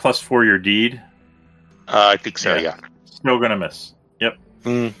 Is that +4 your deed? I think so. Yeah. Still gonna miss. Yep.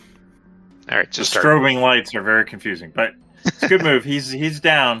 All right, the strobing lights are very confusing, but it's a good move. He's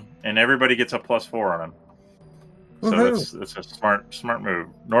down, and everybody gets a +4 on him. So that's a smart move.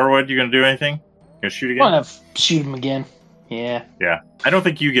 Norwood, you gonna do anything? Gonna shoot again? I'm gonna shoot him again. Yeah. Yeah. I don't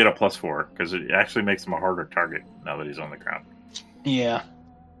think you get a +4 because it actually makes him a harder target now that he's on the ground. Yeah.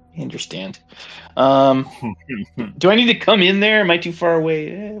 I understand. Do I need to come in there? Am I too far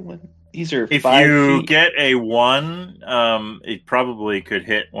away? These are if 5 you feet. get a 1, it probably could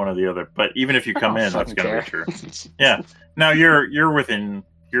hit one of the other. But even if you come in, that's going to be true. Yeah. Now you're within.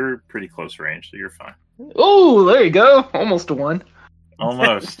 You're pretty close range, so you're fine. Oh, there you go. Almost a 1.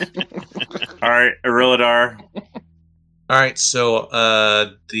 Almost. All right, Irilladar. All right, so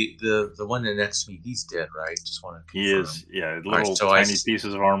the one next to me, he's dead, right? Just want to confirm. He is. Yeah, little tiny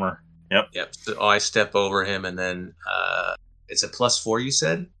pieces of armor. Yep. So I step over him, and then it's a +4. You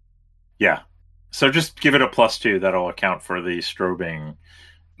said. Yeah. So just give it a +2. That'll account for the strobing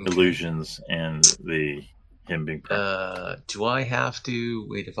illusions and him being prone. Do I have to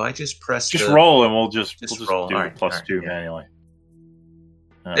wait? If I just press Just roll, and we'll just roll. do All the right, +2 yeah. manually.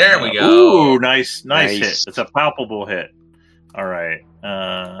 There we go. Ooh, nice Nice. hit. It's a palpable hit. All right.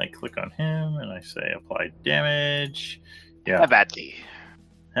 I click on him and I say apply damage. Yeah. Have at thee.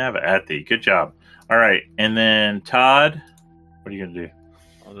 Have at thee. Good job. All right. And then Todd, what are you gonna do?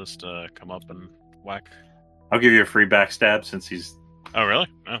 I'll just come up and whack. I'll give you a free backstab since he's Oh, really?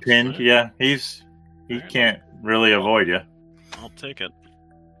 Oh, pinned. sweet. Yeah, he Alright. can't really avoid you. I'll take it.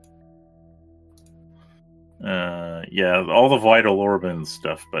 Yeah, all the vital organ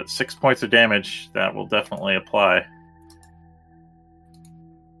stuff, but 6 points of damage, that will definitely apply.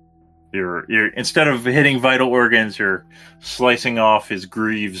 You're instead of hitting vital organs, you're slicing off his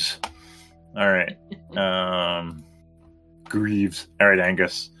greaves. All right. Greaves. All right,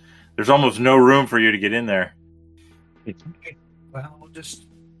 Angus. There's almost no room for you to get in there. Well, we'll just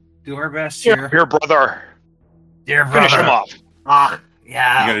do our best Here, here. brother. Dear Finish him off. Ah,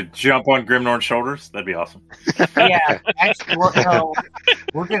 yeah. You gonna jump on Grimnorn's shoulders? That'd be awesome. Yeah, actually,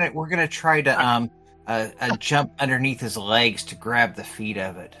 we're gonna try to jump underneath his legs to grab the feet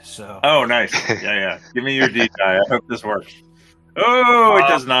of it. So. Oh, nice. Yeah. Give me your D die. I hope this works. Oh, it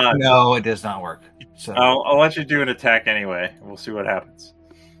does not. No, it does not work. So I'll let you do an attack anyway. We'll see what happens.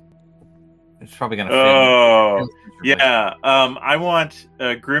 it's probably gonna. Fail. Oh, yeah. I want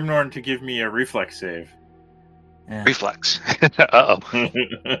Grimnorn to give me a reflex save. Yeah. Reflex. Uh-oh.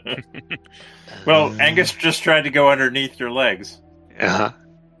 Well, Angus just tried to go underneath your legs.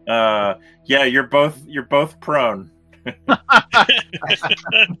 Uh-huh. Yeah, you're both prone.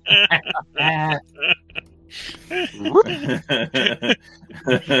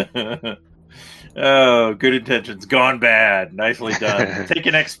 Oh, good intentions gone bad. Nicely done. Take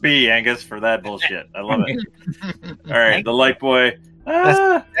an XP, Angus, for that bullshit. I love it. All right, the light boy. That's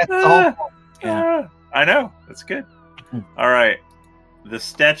the whole point. Yeah. I know. That's good. All right. The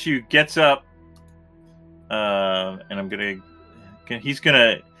statue gets up, and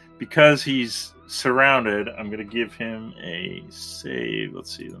because he's surrounded, I'm going to give him a save.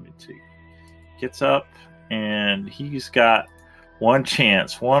 Let's see. Let me see. Gets up, and he's got one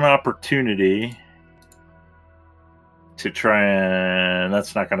chance, one opportunity to try, and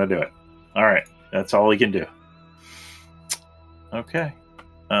that's not going to do it. All right. That's all he can do. Okay.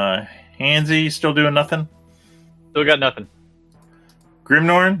 Hansy still doing nothing? Still got nothing.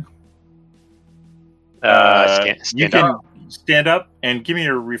 Grimnorn? Stand you can up. stand up and give me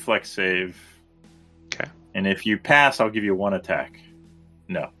your reflex save. Okay. And if you pass, I'll give you one attack.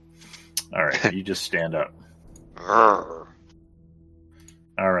 No. All right. You just stand up. Grr.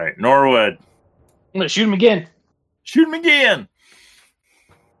 All right. Norwood. I'm gonna shoot him again. Shoot him again.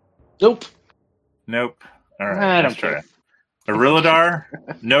 Nope. Nope. All right. I don't let's try care. it. Arilladar?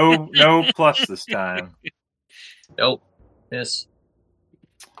 No plus this time. Nope. Miss.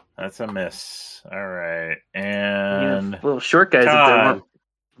 That's a miss. All right. And Little short guys, if they Todd. weren't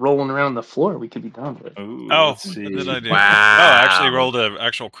rolling around the floor, we could be done with. Ooh, Oh, let's see. what did I do? Wow. Oh, I actually rolled an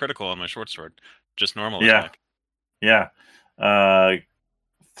actual critical on my short sword. Just normal Yeah. attack. Yeah.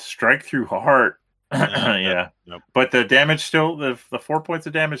 Strike through heart. Yeah. Nope. But the damage still, the 4 points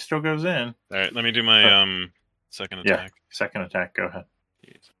of damage still goes in. All right, let me do my second Yeah. attack. Second attack. Go ahead.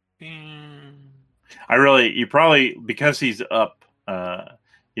 Mm. You probably, because he's up,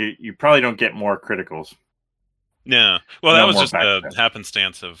 you probably don't get more criticals. No. Well, that No was more just a backstab.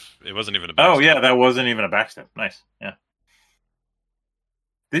 happenstance of. It wasn't even a backstab. Oh, yeah, that wasn't even a backstab. Nice. Yeah.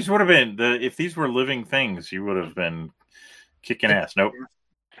 These would have been, if these were living things, you would have been kicking ass. Nope.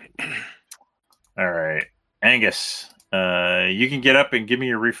 All right. Angus, you can get up and give me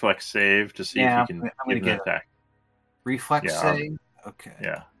your reflex save to see Yeah, if you can I'm gonna give an get it. attack. Reflex Yeah, save. Okay.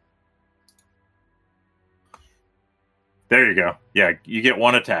 Yeah. There you go. Yeah, you get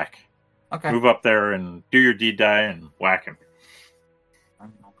one attack. Okay. Move up there and do your D die and whack him.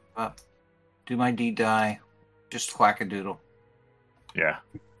 I'm gonna move up. Do my D die. Just whack a doodle. Yeah.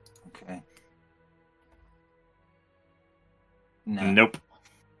 Okay. No. Nope.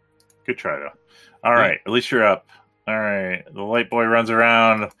 Good try though. All right, at least you're up. All right, the light boy runs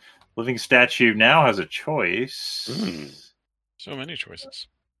around. Living statue now has a choice. So many choices.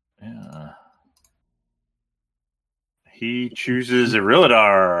 Yeah. He chooses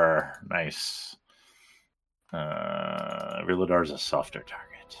Arilladar. Nice. Arilladar's a softer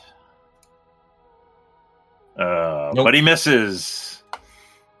target. Nope. But he misses.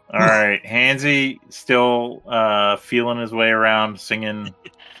 All right, Hansy still feeling his way around, singing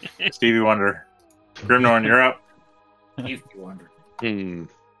Stevie Wonder. Grimnorn, you're up. If you wonder. Hmm.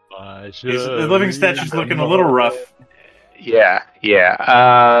 His living statue's looking a little rough. Yeah.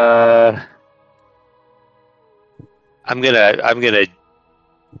 I'm gonna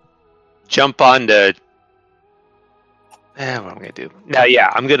jump onto. What am I gonna do? Now,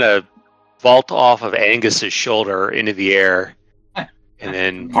 I'm gonna vault off of Angus's shoulder into the air, and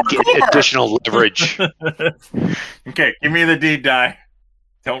then get additional leverage. Okay, give me the D die.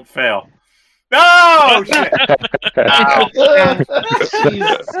 Don't fail. No! Shit.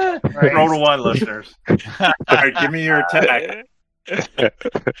 Roll to 1, listeners. All right, give me your attack.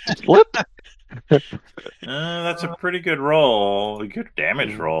 Flip. That's a pretty good roll. A good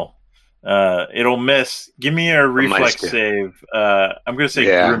damage roll. It'll miss. Give me a reflex save. I'm going to say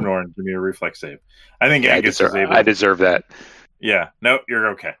Grimnorn. Give me a reflex save. I think Angus is able. I deserve that. Yeah. Nope. You're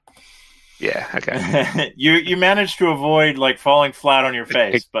okay. Yeah. Okay. you managed to avoid like falling flat on your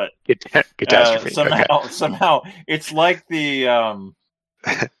face, but catastrophe. Somehow it's like the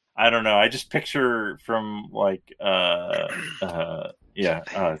I don't know. I just picture from like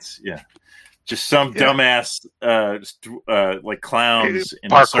just some dumbass like clowns in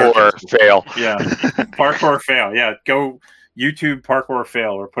parkour fail. Yeah, parkour fail. Yeah, go YouTube parkour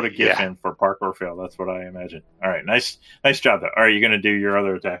fail or put a GIF in for parkour fail. That's what I imagine. All right, nice job though. All right, you're gonna do your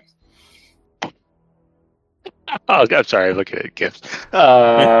other attacks. Oh, I'm sorry. I'm looking at GIFs.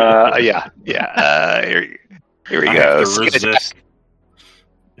 Here we go.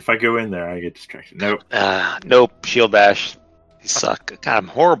 If I go in there, I get distracted. Nope. Nope. Shield bash. You suck. God, I'm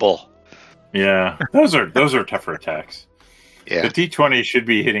horrible. Yeah, those are tougher attacks. Yeah. The D20 should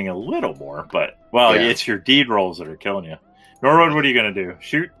be hitting a little more, but it's your deed rolls that are killing you. Norwood, what are you gonna do?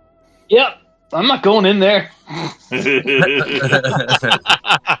 Shoot? Yep. I'm not going in there.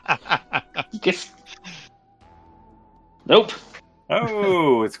 Nope.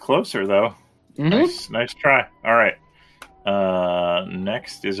 Oh, it's closer though. Mm-hmm. Nice try. All right.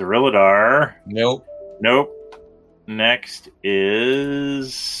 Next is Irilladar. Nope. Next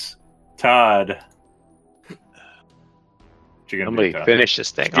is Todd. Somebody finish this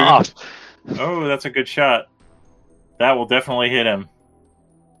thing off. Oh, that's a good shot. That will definitely hit him.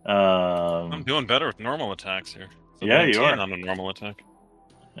 I'm doing better with normal attacks here. So yeah, you are on a normal attack.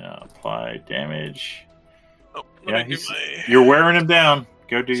 Yeah, apply damage. Oh, yeah, you're wearing him down.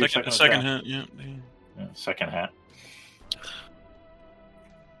 Go do your second hat. Yeah, second hat.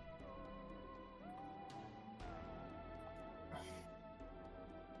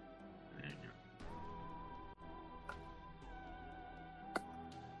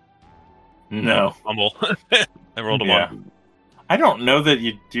 No. Fumble. I rolled a 1. I don't know that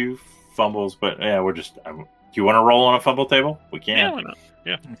you do fumbles, but we're just. Do you want to roll on a fumble table? We can. Yeah, why not?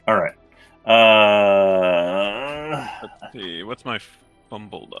 Yeah. All right. Let's see. What's my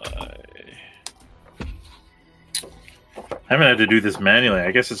fumble die? I haven't had to do this manually.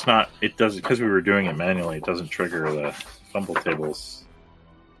 I guess it's not. It does because we were doing it manually. It doesn't trigger the fumble tables.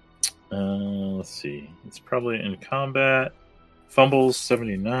 Let's see. It's probably in combat. Fumbles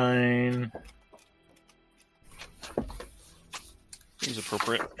 79. Seems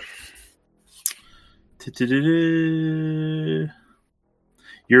appropriate.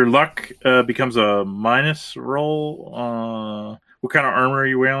 Your luck becomes a minus roll. What kind of armor are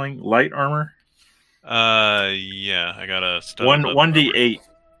you wearing? Light armor? Yeah, I got a stud. 1d8.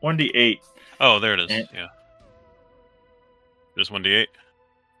 1d8. Oh, there it is. Yeah. Just 1d8?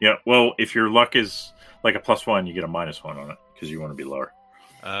 Yeah, well, if your luck is like a +1, you get a -1 on it because you want to be lower.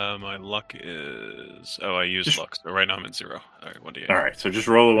 My luck is... Oh, I used luck, so right now I'm at 0. All right, 1d8. All right, so just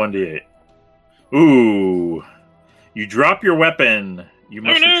roll a 1d8. Ooh. You drop your weapon. You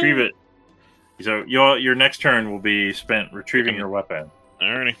must retrieve it. So your next turn will be spent retrieving your weapon.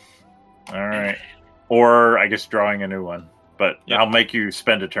 Alrighty. All right. Or, I guess, drawing a new one. But I'll make you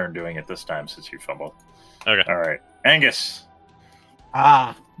spend a turn doing it this time since you fumbled. Okay. All right. Angus.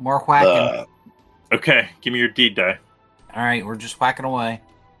 More whacking. Okay, give me your deed die. All right, we're just whacking away.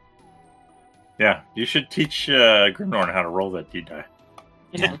 Yeah, you should teach Grimnorn how to roll that deed die.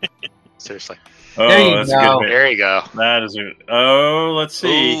 Yeah. Seriously. Oh, that's a good bit. There you go. That is a... Oh, let's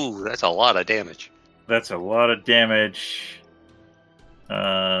see. Ooh, that's a lot of damage. That's a lot of damage. Tell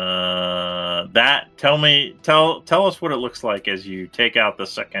us what it looks like as you take out the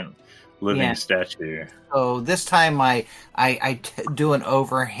second living statue. So this time I do an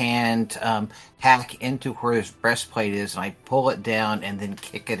overhand hack into where his breastplate is, and I pull it down and then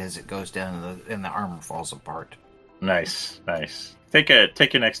kick it as it goes down, and the armor falls apart. Nice. Take an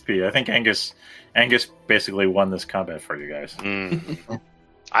XP. I think Angus basically won this combat for you guys.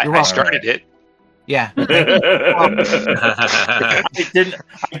 I started it. Yeah. I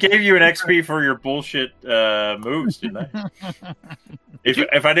gave you an XP for your bullshit moves, didn't I?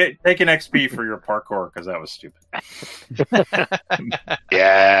 If I didn't take an XP for your parkour because that was stupid.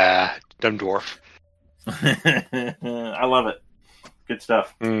 Yeah, dumb dwarf. I love it. Good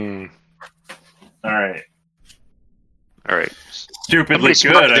stuff. Mm. All right. All right. Stupidly Somebody's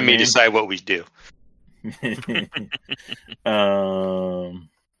good. smarter than me decide what we do.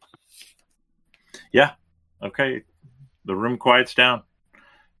 Yeah. Okay. The room quiets down.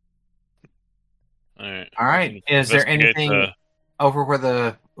 All right. All right. Is there Investigate anything over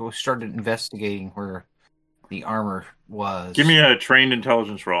where we started investigating where the armor was? Give me a trained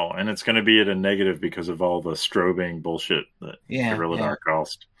intelligence roll, and it's going to be at a negative because of all the strobing bullshit that Gorilla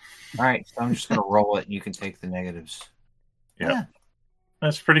cost. All right. So I'm just going to roll it. And you can take the negatives. Yeah.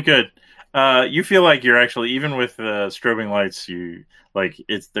 That's pretty good. You feel like you're actually, even with strobing lights, the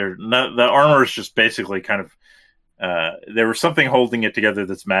armor is just basically kind of, there was something holding it together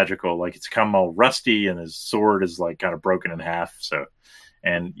that's magical. Like it's come all rusty and his sword is like kind of broken in half. So,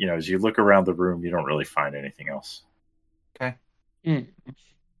 and as you look around the room, you don't really find anything else. Okay. Mm.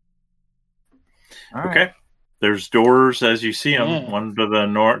 All right. Okay. There's doors as you see them. Yeah. One to the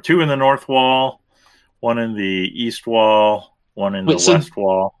north, two in the north wall, one in the east wall, one in the west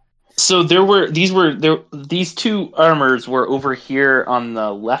wall. So these two armors were over here on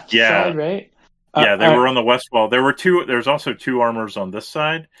the left side, right? Yeah, they were on the west wall. There's also two armors on this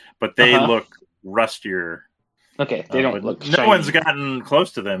side, but they look rustier. Okay, they don't look No shiny. one's gotten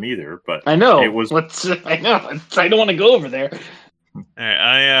close to them either, but I know. It was I know. I don't want to go over there. All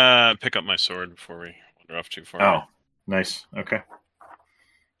right, I pick up my sword before we wander off too far. Oh, nice. Okay.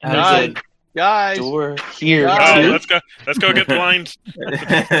 Guys, Door here. Oh, let's go get blind.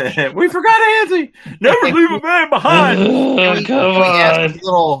 We forgot Hansi. Never leave a man behind. Oh, come We asked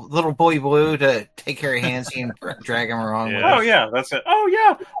on. little boy Blue to take care of Hansi and drag him around. Yeah. Oh yeah, that's it. Oh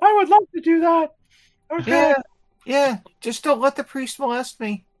yeah, I would love to do that. Okay. Yeah. Just don't let the priest molest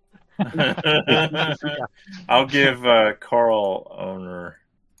me. I'll give Carl owner.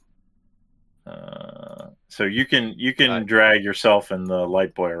 So you can Right. drag yourself and the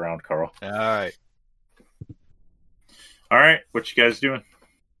light boy around, Carl. all right. All right, what you guys doing?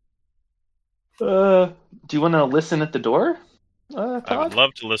 Do you want to listen at the door, Todd? I would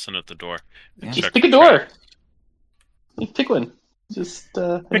love to listen at the door. Yeah. Just Check pick a for door. traps. You pick one. Just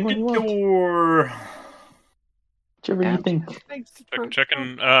Pick anyone a you want. door. Whichever you think.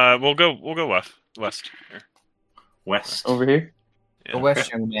 Checking. We'll go west. Here. West. Over here. Yeah. The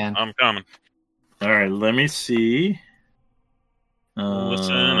West young man. I'm coming. All right, let me see.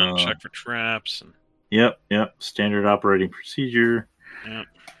 Listen and check for traps. And Yep. Standard operating procedure. Yep.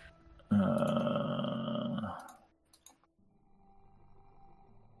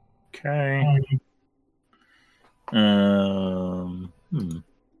 Okay.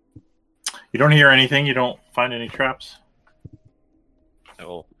 You don't hear anything. You don't find any traps.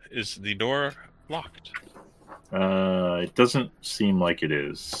 oh, is the door locked? It doesn't seem like it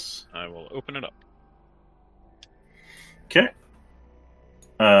is. I will open it up. Okay.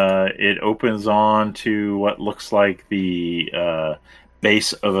 It opens on to what looks like the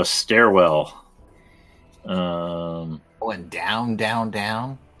base of a stairwell. Going down, down,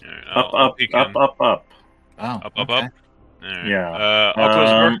 down. All right, Up. I'll peek in. Oh, Up. okay. All right. Yeah.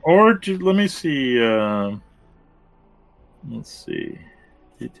 I'll close the door. Let me see. Let's see.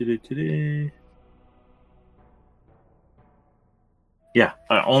 Yeah,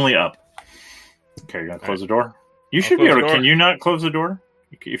 only up. Okay, you're gonna close the door. You should be close able the to. door. Can you not close the door?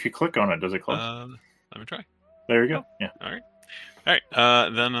 If you click on it, does it close? Let me try. There you go. Yeah. All right.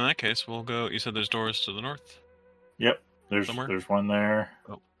 Then in that case, we'll go. You said there's doors to the north. Yep. Somewhere? There's one there.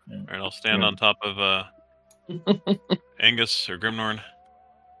 Oh. Yeah. All right. I'll stand Yeah. on top of Angus or Grimnorn.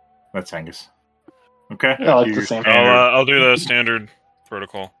 That's Angus. Okay. Yeah, I like Do the your same. standard- I'll do the standard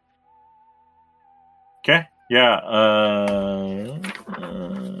protocol. Okay. Yeah. I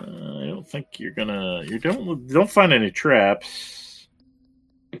don't think you're gonna. You don't find any traps.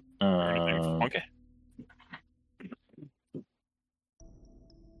 Or anything funky.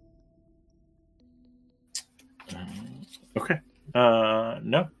 Okay. No. All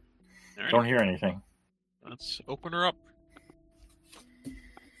right. Don't hear anything. Let's open her up.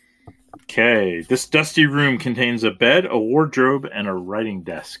 Okay. This dusty room contains a bed, a wardrobe, and a writing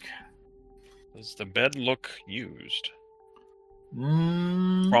desk. Does the bed look used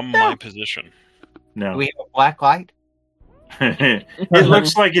From from my position? No. Do we have a black light? It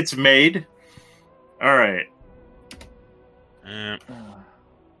looks like it's made. All right.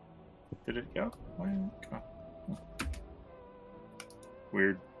 Did it go? Why didn't it go?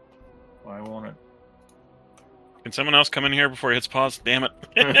 Weird. Why won't it? Can someone else come in here before he hits pause? Damn it.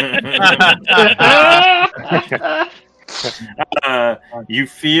 You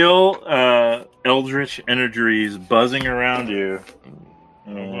feel eldritch energies buzzing around you.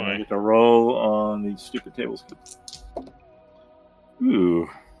 And I get to roll on these stupid tables. Ooh.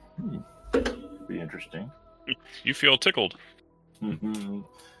 Be interesting. You feel tickled.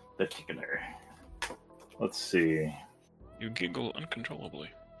 The tickler. Let's see. You giggle uncontrollably.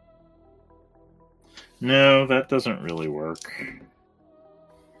 No, that doesn't really work.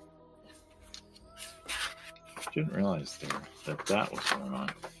 Didn't realize that was going on.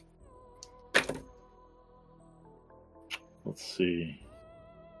 Let's see.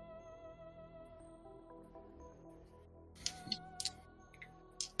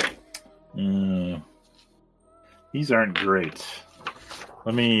 These aren't great.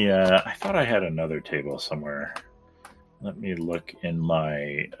 Let me. I thought I had another table somewhere. Let me look in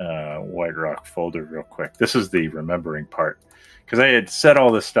my Whiterock folder real quick. This is the remembering part. Because I had set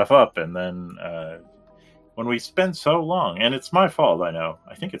all this stuff up, and then when we spend so long, and it's my fault, I know.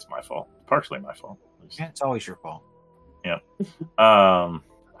 I think it's my fault. Partially my fault. Yeah, it's always your fault. Yeah. I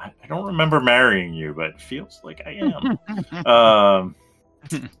don't remember marrying you, but it feels like I am.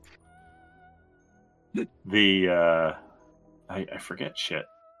 I forget shit.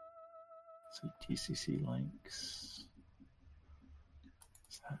 Let's see, DCC links.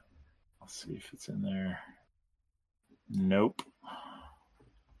 Let's see if it's in there. Nope.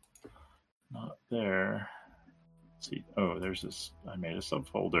 Not there. Let's see. Oh, there's this. I made a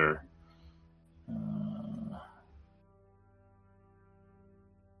subfolder.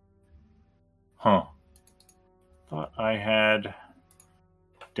 Thought I had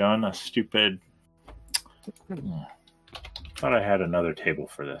done a stupid. Thought I had another table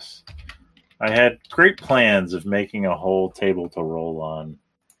for this. I had great plans of making a whole table to roll on.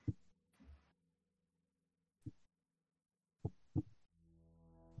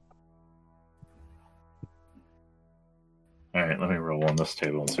 All right, let me roll on this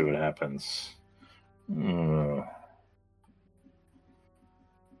table and see what happens.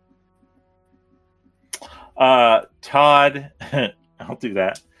 Todd, I'll do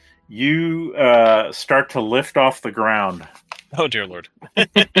that. You start to lift off the ground. Oh, dear Lord.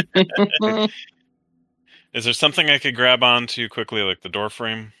 Is there something I could grab onto quickly, like the door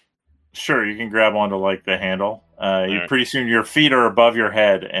frame? Sure, you can grab onto like the handle. Pretty soon your feet are above your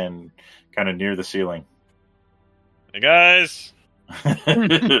head and kind of near the ceiling. Hey, guys.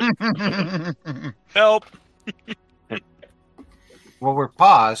 Help. Well, we're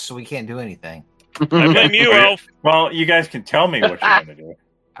paused, so we can't do anything. I blame you, Elf. Well, you guys can tell me what you're going to do.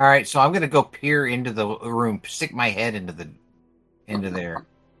 All right, so I'm going to go peer into the room, stick my head into there,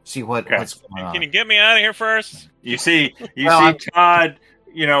 see what's going on. Can you get me out of here first? You see Todd.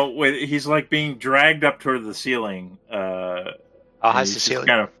 You know, he's like being dragged up toward the ceiling. How high is the ceiling?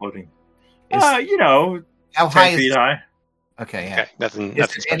 Kind of floating. How 10 high feet high. Okay, yeah. Okay, nothing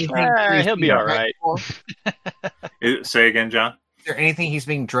Anything he'll be all right. Say again, John. Is there anything he's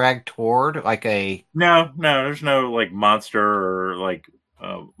being dragged toward, like a? No. There's no like monster or like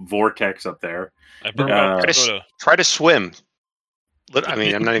vortex up there. Try to swim. I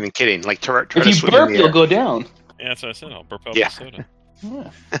mean, I'm not even kidding. Like try if to you swim. burp, you'll go down. Yeah, that's what I said. I'll burp out the soda. Yeah.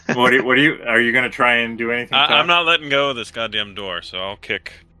 What are you? Are you going to try and do anything? I'm not letting go of this goddamn door, so I'll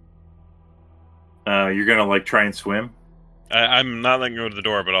kick. You're going to like try and swim. I'm not letting go of the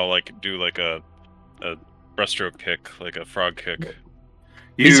door, but I'll like do like a breaststroke kick, like a frog kick.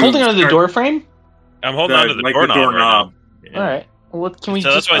 He's holding onto the door frame. I'm holding onto the doorknob. Right now. Yeah. All right. Well, can we?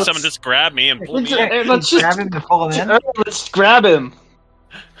 So that's why someone just grabbed me and pulled me in. Let's just grab him to pull him in. Let's grab him.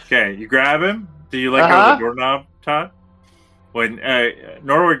 Okay, you grab him. Do you let go of the doorknob, Todd? When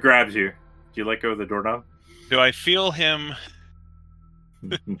Norwood grabs you, do you let go of the doorknob? Do I feel him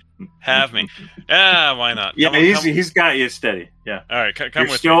have me? Yeah, why not? Yeah, he's got you steady. Yeah. All right, come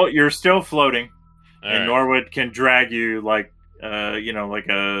with me. You're still floating, All and right. Norwood can drag you like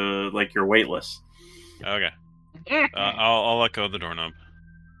you're weightless. Okay. I'll let go of the doorknob.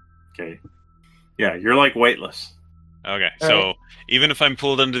 Okay. Yeah, you're like weightless. Okay, All so right. even if I'm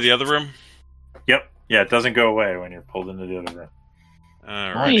pulled into the other room? Yep. Yeah, it doesn't go away when you're pulled into the other room.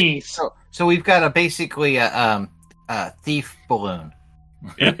 All right. Nice. So we've got basically a thief balloon.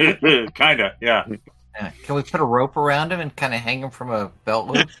 Kinda, yeah. Can we put a rope around him and kind of hang him from a belt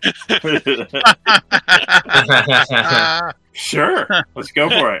loop? Sure. Let's go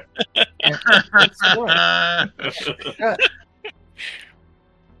for it.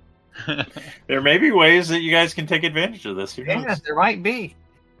 There may be ways that you guys can take advantage of this. Who knows? Yeah, there might be.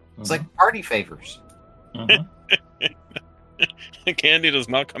 It's like party favors. Mhm. Candy does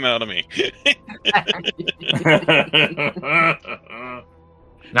not come out of me.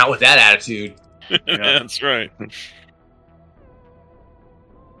 Not with that attitude. That's right.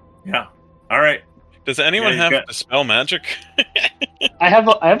 Yeah. All right. Does anyone Yeah, have Dispel Magic? I have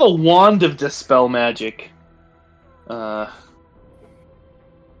a wand of Dispel Magic. But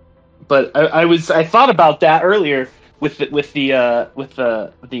I thought about that earlier with the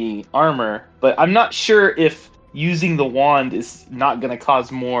armor, but I'm not sure if using the wand is not going to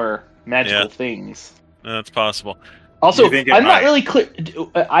cause more magical things. That's possible. Also, I'm not might? really clear.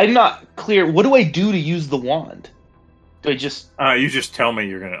 I'm not clear. What do I do to use the wand? Do I just? You just tell me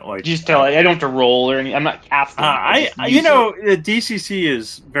you're gonna like. Just tell. I don't have to roll or anything. I'm not casting. The DCC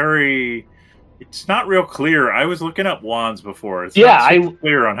is very. It's not real clear. I was looking up wands before. It's not super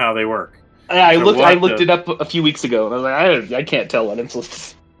clear on how they work. I looked it up a few weeks ago, and I was like, I can't tell what I'm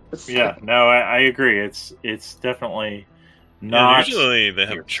supposed to. Yeah, no, I agree. It's definitely not. Usually they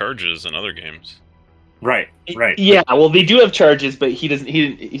have charges in other games. Right. Yeah, well, they do have charges, but he doesn't.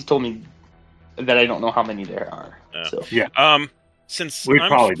 He's told me that I don't know how many there are. Yeah. So. Yeah. Since we'd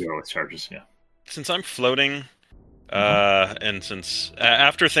probably do it with charges. Yeah. Since I'm floating, and since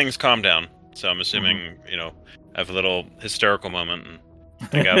after things calm down, so I'm assuming I have a little hysterical moment and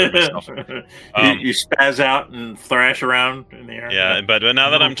I gather myself. You spaz out and thrash around in the air. Yeah, but now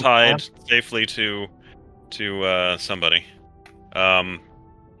that I'm tied safely to somebody, no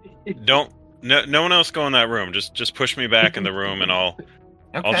one else go in that room. Just push me back in the room, and I'll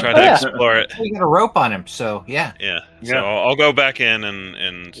try to explore it. We got a rope on him, so yeah. So I'll go back in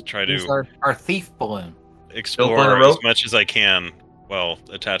and try He's to our thief balloon. explore as much as I can while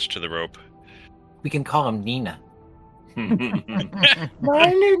attached to the rope. We can call him Nina.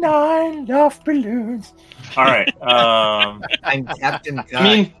 99 love balloons. All right. I'm Captain Guy. I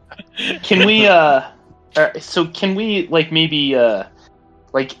mean, can we? So can we maybe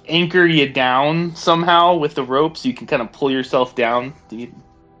anchor you down somehow with the rope so you can kind of pull yourself down? I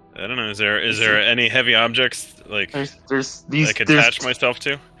don't know. Is there any heavy objects there's these I could attach myself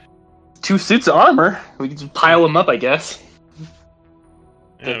to? 2 suits of armor. We can just pile them up, I guess.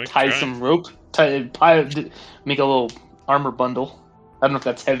 Yeah, tie some rope. Make a little armor bundle. I don't know if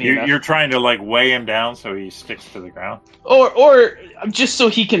that's heavy enough. You're trying to weigh him down so he sticks to the ground, or just so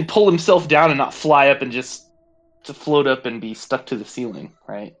he can pull himself down and not fly up and just to float up and be stuck to the ceiling,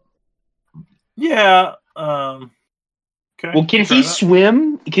 right? Yeah. Okay. Well, can he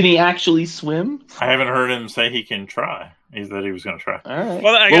swim? Can he actually swim? I haven't heard him say he can try. He said he was going to try. All right.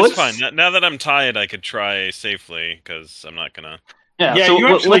 Well, I guess fine. Now that I'm tied, I could try safely because I'm not gonna. Yeah. So you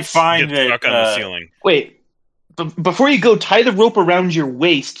actually find get that stuck on the ceiling. Wait. Before you go, tie the rope around your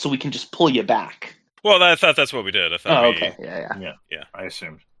waist so we can just pull you back. Well, I thought that's what we did. I thought okay. Yeah. I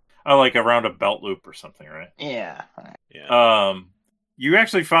assumed. Oh, around a belt loop or something, right? Yeah. Yeah. You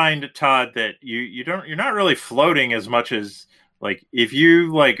actually find, Todd, that you're not really floating as much as if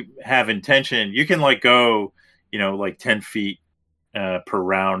you have intention, you can go 10 feet per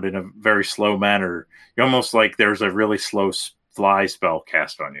round in a very slow manner. You almost there's a really slow fly spell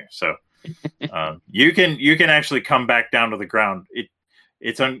cast on you. So you can actually come back down to the ground.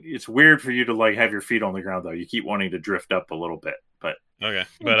 It's weird for you to have your feet on the ground though. You keep wanting to drift up a little bit, but okay.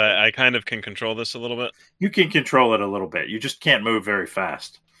 But I kind of can control this a little bit. You can control it a little bit. You just can't move very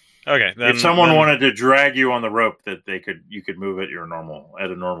fast. Okay. If someone wanted to drag you on the rope, you could move at a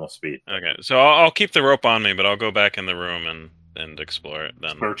normal speed. Okay. So I'll keep the rope on me, but I'll go back in the room and explore it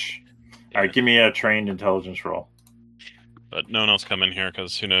then. Search. Yeah. All right. Give me a trained intelligence roll. But no one else come in here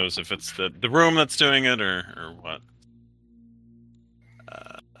because who knows if it's the room that's doing it or what.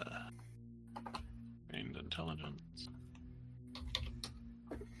 Trained intelligence.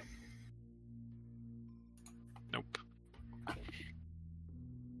 Nope.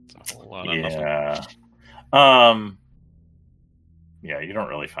 It's a whole lot of nothing. Yeah, you don't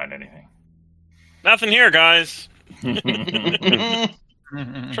really find anything. Nothing here, guys.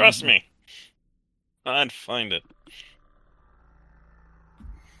 Trust me. I'd find it.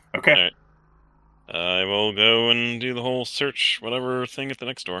 Okay. All right. I will go and do the whole search, whatever thing at the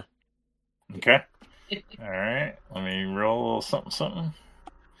next door. Okay. All right. Let me roll a little something.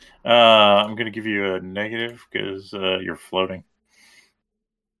 I'm going to give you a negative because you're floating.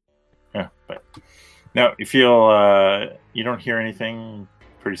 Yeah, but no, you feel you don't hear anything.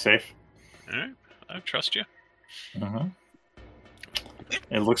 Pretty safe. All right. I trust you. Uh-huh.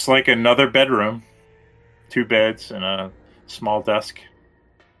 It looks like another bedroom. 2 beds and a small desk.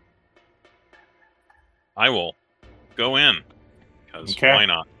 I will go in because why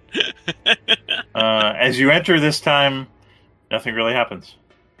not? As you enter this time, nothing really happens.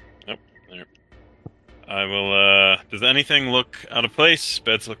 Nope. I will. Does anything look out of place?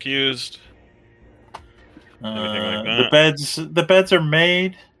 Beds look used. Anything like that? The beds are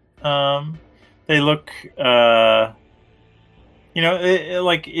made. They look.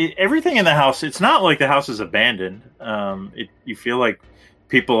 Everything in the house. It's not like the house is abandoned. You feel like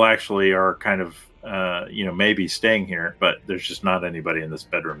people actually are kind of maybe staying here, but there's just not anybody in this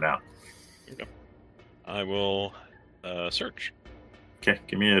bedroom now. Okay. I will search. Okay,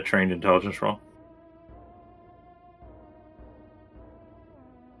 give me a trained intelligence roll.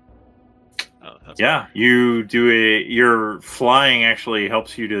 Yeah, you do your flying actually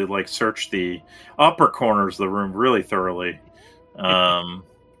helps you to like search the upper corners of the room really thoroughly.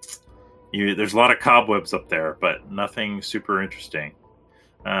 There's a lot of cobwebs up there, but nothing super interesting.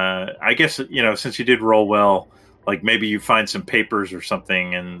 I guess since you did roll well, like maybe you find some papers or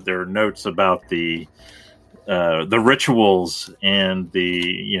something, and there are notes about the rituals and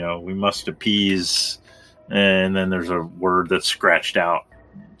the we must appease, and then there's a word that's scratched out.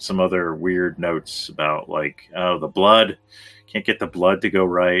 Some other weird notes about like the blood, can't get the blood to go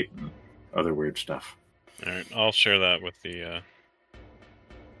right, and other weird stuff. All right, I'll share that with the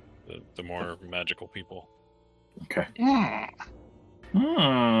more magical people. Okay.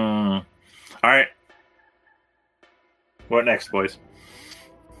 All right. What next, boys?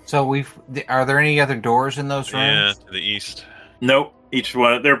 So are there any other doors in those rooms? Yeah, to the east. Nope. Each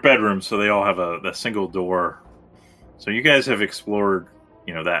one, they're bedrooms, so they all have a single door. So you guys have explored,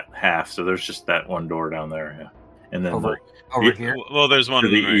 that half. So there's just that one door down there. Yeah. And then over here. Well, there's one to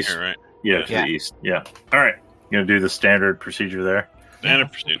the right east. Here, right? Yeah, to the east. Yeah. All right. You gonna do the standard procedure there?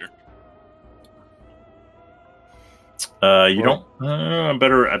 Standard procedure. You don't. I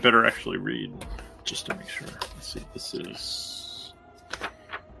better actually read just to make sure. Let's see.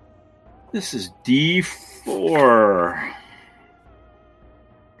 This is D4.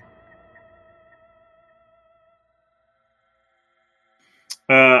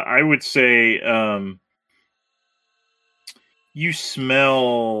 I would say you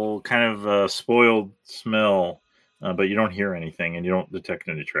smell kind of a spoiled smell, but you don't hear anything, and you don't detect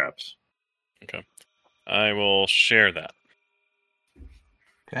any traps. Okay. I will share that.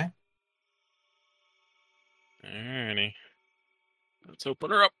 Okay. Alrighty. Let's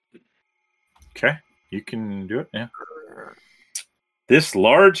open her up. Okay. You can do it, yeah. This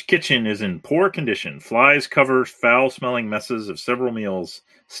large kitchen is in poor condition. Flies cover foul-smelling messes of several meals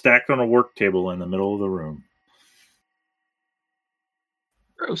stacked on a work table in the middle of the room.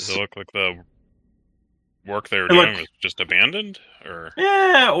 Gross. Does it look like the work they were doing was just abandoned? Or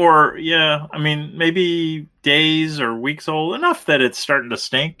I mean, maybe days or weeks old, enough that it's starting to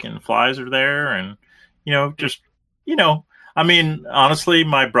stink and flies are there and, I mean, honestly,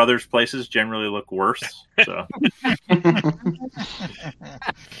 my brother's places generally look worse. So,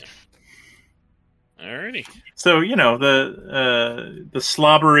 alrighty. So the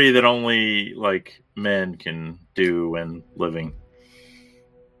slobbery that only like men can do when living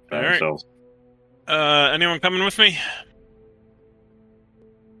by themselves. Anyone coming with me?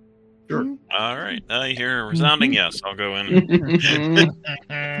 Sure. All right. I hear a resounding yes. I'll go in.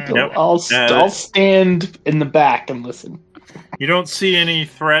 Yep. I'll stand in the back and listen. You don't see any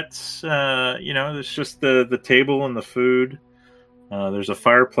threats. There's just the table and the food. There's a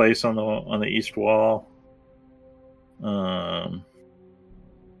fireplace on the east wall. Any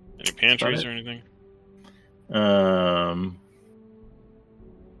pantries or anything?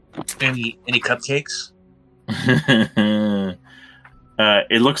 Any cupcakes?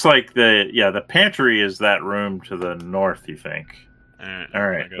 It looks like the pantry is that room to the north, you think. All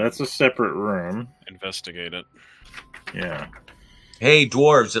right. That's a separate room. Investigate it. Yeah. Hey,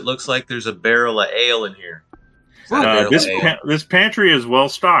 dwarves, it looks like there's a barrel of ale in here. This pantry is well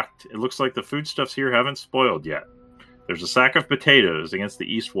stocked. It looks like the foodstuffs here haven't spoiled yet. There's a sack of potatoes against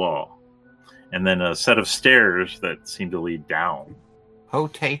the east wall, and then a set of stairs that seem to lead down.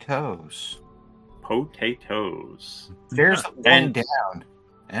 Potatoes. There's one down.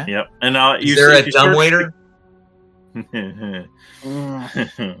 Yeah? Yep. And is there a dumbwaiter?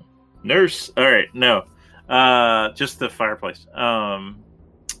 Nurse. All right. No. Just the fireplace.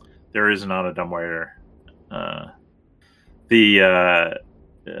 There is not a dumbwaiter. I'll give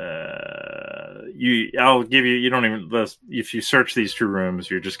you. You don't even. If you search these two rooms,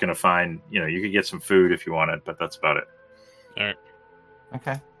 you're just going to find. You could get some food if you wanted, but that's about it. All right.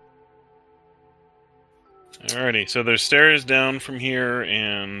 Okay. Alrighty. So there's stairs down from here,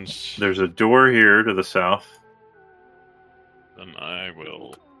 and there's a door here to the south. Then I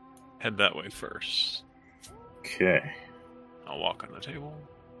will head that way first. Okay. I'll walk on the table.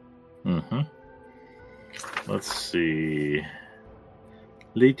 Mm-hmm. Let's see.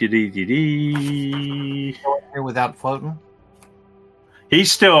 Without floating.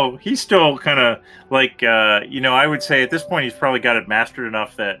 He's still kind of like I would say at this point he's probably got it mastered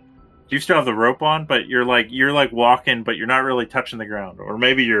enough that you still have the rope on, but you're like walking, but you're not really touching the ground, or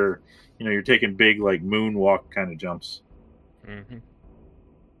maybe you're taking big like moonwalk kind of jumps. Mm-hmm.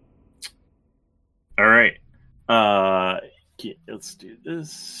 All right, let's do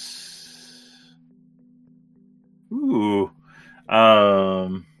this. Ooh,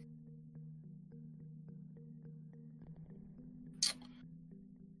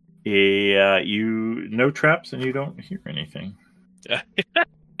 yeah, you no traps and you don't hear anything.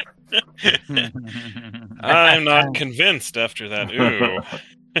 I'm not convinced after that. Ooh.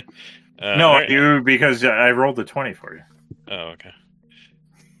 No, you because I rolled a 20 for you. Oh, okay.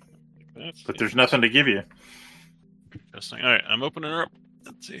 But there's nothing to give you. Interesting. All right, I'm opening her up.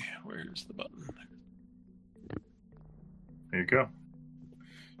 Let's see. Where's the button? There you go.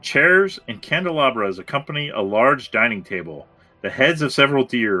 Chairs and candelabras accompany a large dining table. The heads of several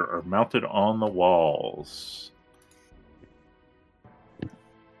deer are mounted on the walls. We're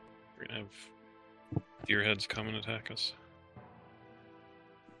gonna have deer heads come and attack us.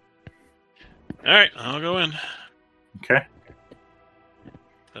 All right, I'll go in. Okay.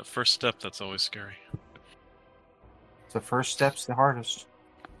 That first step, that's always scary. The first step's the hardest.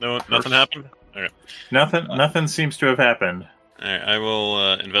 No, nothing happened? Okay. Nothing seems to have happened. All right, I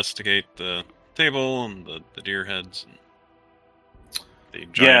will investigate the table and the deer heads and the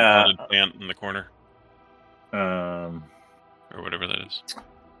giant potted plant in the corner. Or whatever that is.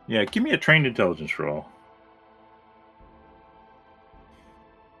 Yeah, give me a trained intelligence roll.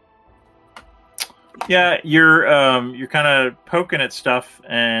 Yeah, you're kind of poking at stuff,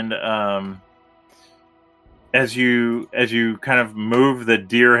 and as you kind of move the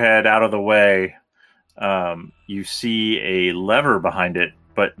deer head out of the way, you see a lever behind it,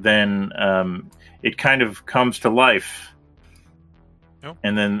 but then it kind of comes to life. Oh.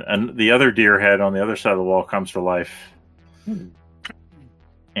 And then the other deer head on the other side of the wall comes to life.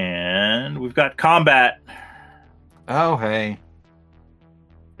 And we've got combat. Oh, hey.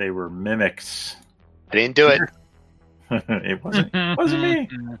 They were mimics. I didn't do it. It wasn't me.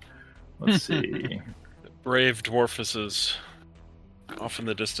 Let's see. Brave dwarfuses off in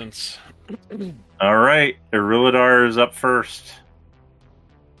the distance. All right. Irilladar is up first.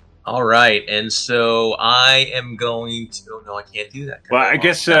 All right, and so I am going to. Oh no, I can't do that. Well, I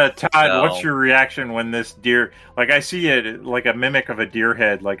guess Todd, what's your reaction when this deer? Like, I see it like a mimic of a deer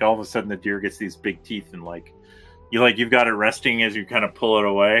head. Like, all of a sudden, the deer gets these big teeth, and you've got it resting as you kind of pull it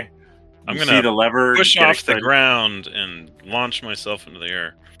away. I'm see gonna the lever, push off the ground and launch myself into the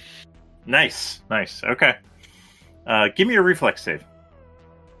air. Nice. Okay. Give me a reflex save.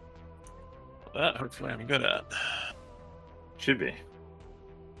 That hopefully I'm good at. Should be.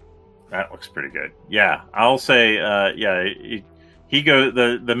 That looks pretty good. Yeah, I'll say. He goes.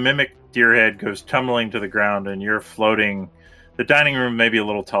 The mimic deer head goes tumbling to the ground, and you're floating. The dining room may be a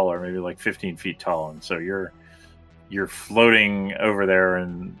little taller, maybe like 15 feet tall, and so you're floating over there,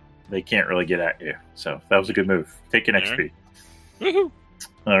 and they can't really get at you. So that was a good move. Take an XP. Woohoo!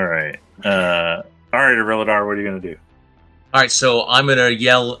 All right. All right, Irilladar, what are you gonna do? All right, so I'm gonna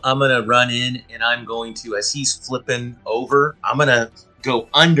yell. I'm gonna run in, and I'm going to, as he's flipping over, I'm gonna go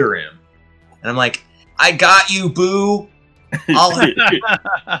under him, and I'm like, "I got you, Boo!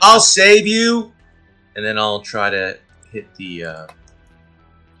 I'll save you!" And then I'll try to hit the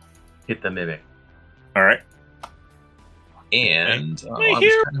mimic. All right. And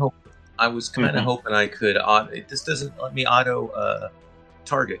I was kind of hoping I could. This doesn't let me auto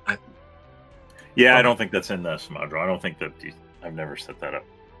target. I don't think that's in this module. I don't think that I've never set that up.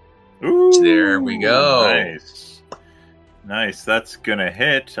 Ooh, there we go. Nice. That's gonna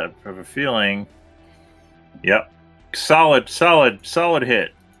hit. I have a feeling. Yep. Solid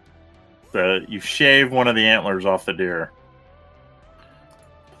hit. You shave one of the antlers off the deer.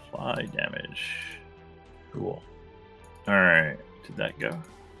 Apply damage. Cool. All right. Did that go?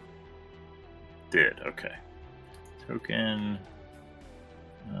 Did. Okay. Token.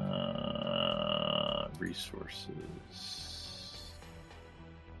 Resources.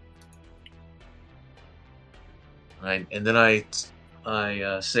 And then I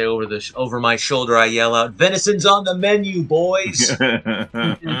say over my shoulder, I yell out, "Venison's on the menu, boys!"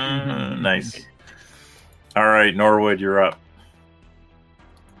 Nice. All right, Norwood, you're up.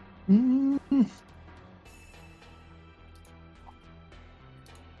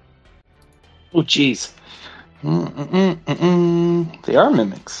 Oh, jeez. They are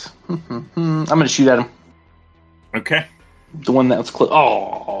mimics. I'm going to shoot at him. Okay. The one that was close.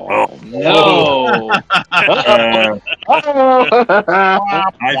 Oh, no. I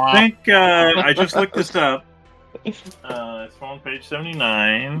think I just looked this up. It's on page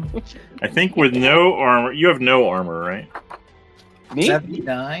 79. I think with no armor, you have no armor, right? Me?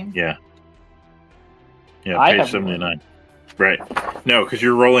 79? Yeah. Yeah, I page have 79. Right. No, because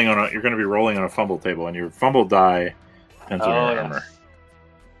you're rolling on you're going to be rolling on a fumble table, and your fumble die depends on your armor.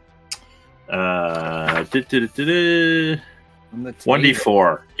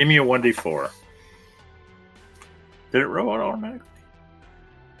 1d4. Give me a 1d4. Did it roll it automatically?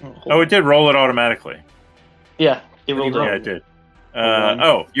 Oh, it did roll it automatically. Yeah, it rolled Yeah, it did.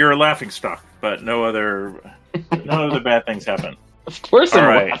 You're a laughing stock, but no other bad things happen. Of course, I'm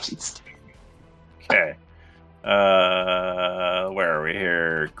All laughing. Okay. Where are we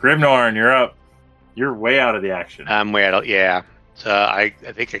here? Grimnorn, you're up. You're way out of the action. I'm way out. Yeah. So I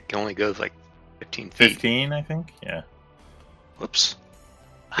think I can only go like 15 feet. 15, I think. Yeah. Whoops.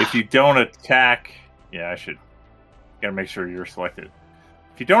 If you don't attack, I should. Gotta make sure you're selected.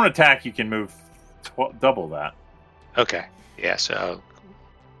 If you don't attack, you can move double that. Okay. Yeah. So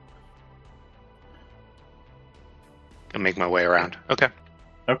I'll make my way around. Okay.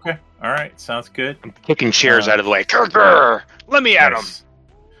 Okay. All right. Sounds good. I'm kicking chairs out of the way. Grr! Let me at him.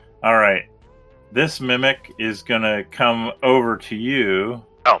 All right. This mimic is gonna come over to you.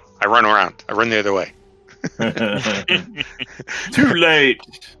 Oh, I run around. I run the other way. Too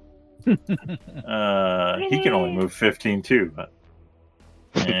late. He can only move 15 too,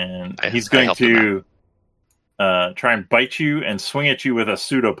 and he's going to try and bite you and swing at you with a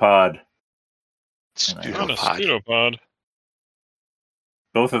pseudopod. Not a pseudopod.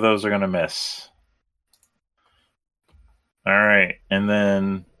 Both of those are going to miss. All right, and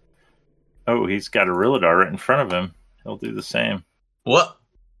then he's got a Rilladar right in front of him. He'll do the same. What?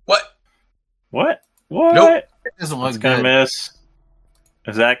 What? Nope. It doesn't look good. Gonna miss.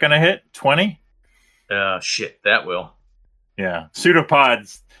 Is that gonna hit 20? Shit, that will. Yeah,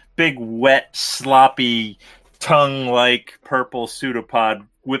 pseudopods, big, wet, sloppy, tongue-like purple pseudopod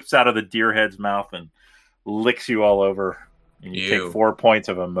whips out of the deer head's mouth and licks you all over. And you take 4 points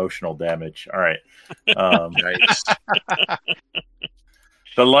of emotional damage. All right. Nice.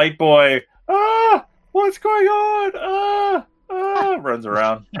 The light boy. What's going on? Runs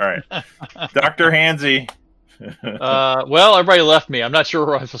around. All right. Dr. Hansy. Well, everybody left me. I'm not sure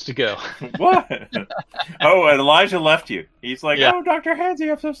where I'm supposed to go. What? And Elijah left you. He's like, Oh, Dr. Hansy,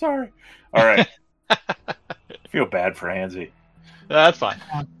 I'm so sorry. All right. I feel bad for Hansy. That's fine.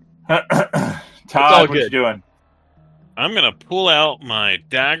 Todd, what you doing? I'm going to pull out my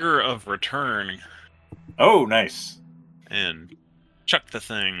Dagger of Return. Oh, nice. And chuck the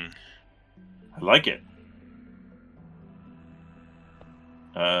thing. I like it.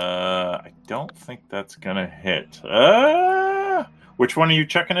 I don't think that's gonna hit. Which one are you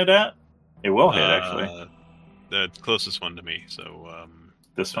checking it at? It will hit, actually. The closest one to me. So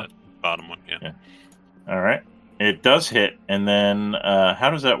this one, bottom one. Yeah. All right. It does hit, and then how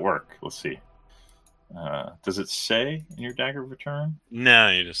does that work? Let's see. Does it say in your Dagger of Return? No,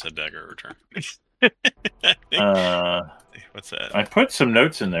 you just said Dagger of Return. What's that? I put some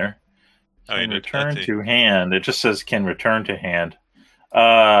notes in there. Oh, you did. Return to hand. It just says can return to hand.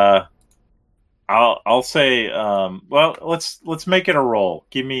 I'll say. Well, let's make it a roll.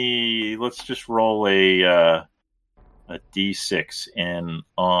 Let's just roll a d6, and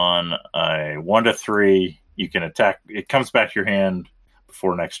on a 1 to 3, you can attack. It comes back to your hand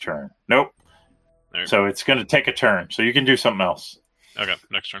before next turn. Nope. So it's going to take a turn. So you can do something else. Okay,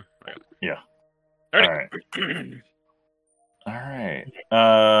 next turn. Okay. Yeah. All right. All right.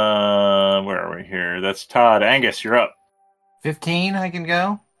 Where are we here? That's Todd. Angus, you're up. 15, I can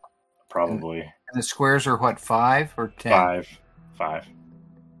go? Probably. And the squares are what, 5 or 10? 5.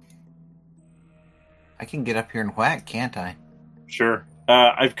 I can get up here and whack, can't I? Sure.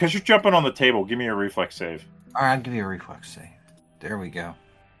 Because you're jumping on the table, give me a reflex save. All right, I'll give you a reflex save. There we go.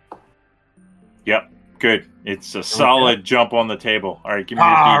 Yep. Good. It's a solid jump on the table. All right, give me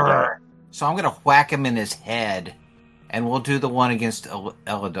your D-die. So I'm going to whack him in his head, and we'll do the one against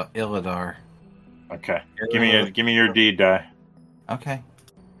Illidan. Okay. Give me your D-die. Okay.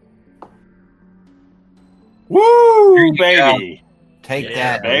 Woo, baby! Go. Take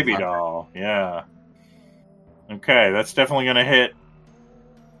that, baby doll. Yeah. Okay, that's definitely going to hit.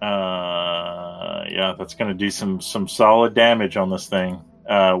 Yeah, that's going to do some solid damage on this thing.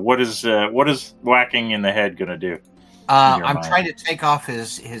 What is whacking in the head going to do? I'm trying to take off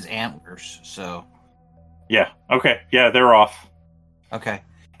his antlers. So. Yeah. Okay. Yeah, they're off. Okay.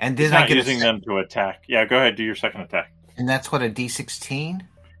 And then I get using them to attack. Yeah, go ahead. Do your second attack. And that's what, a D16?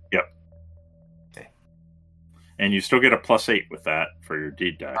 Yep. Okay. and you still get a +8 with that for your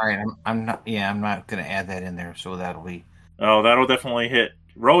deed die. All right, I'm not. Yeah, I'm not going to add that in there, so that'll be. Oh, that'll definitely hit.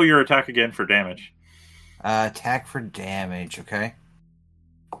 Roll your attack again for damage. Attack for damage. Okay.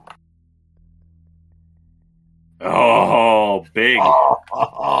 Oh, big, Oh.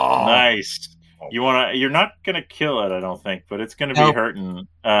 nice. You're not gonna kill it, I don't think, but it's gonna be Nope. hurting.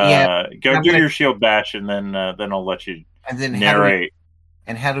 Yeah, Go I'm do gonna- your shield bash, and then I'll let you And then narrate.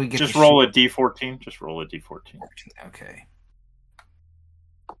 how do we get? Just the roll shield? a d14. Just roll a d14, Okay.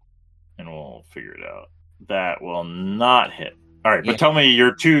 and we'll figure it out. That will not hit. All right, but Yeah. tell me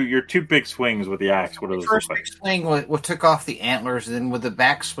your two big swings with the axe. What do The those first look big like? swing what took off the antlers, and then with the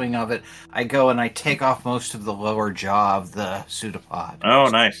backswing of it, I go and I take off most of the lower jaw of the pseudopod. Oh,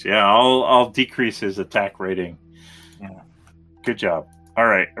 nice. Yeah, I'll decrease his attack rating. Yeah. Good job. All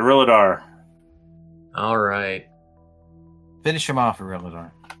right, Irilladar. All right. Finish him off, Irilladar.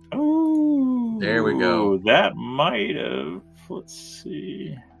 Oh, There we go. That might have. Let's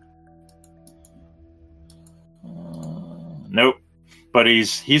see. Nope. But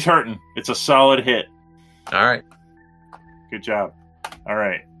he's hurting. It's a solid hit. All right. Good job. All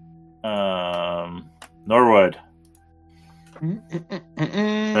right. Norwood. One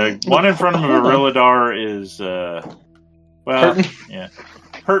in front of Irilladar is well, Hurting. yeah,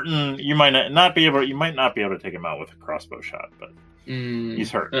 hurting. You might not be able to take him out with a crossbow shot, but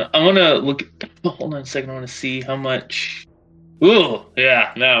he's hurt. I want to look. Hold on a second. I want to see how much. Ooh,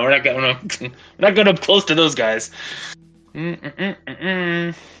 yeah. No, we're not going up. We're not going up close to those guys.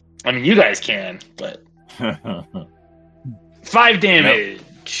 I mean, you guys can, but 5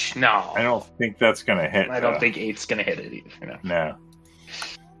 damage. No, I don't think that's gonna hit. I don't think 8's gonna hit it either. No.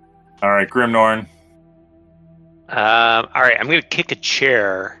 All right, Grimnorn. All right, I'm going to kick a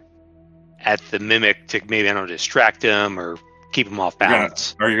chair at the mimic to maybe, I don't know, distract him or keep him off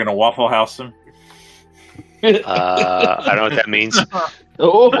balance. Are you gonna Waffle House him? I don't know what that means.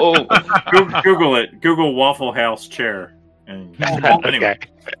 Oh, Google it. Google Waffle House chair. And anyway,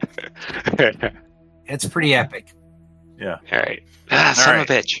 Okay. It's pretty epic. yeah. All right. Son of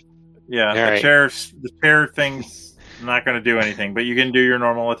a bitch. Yeah, All the right. chair thing's not going to do anything, but you can do your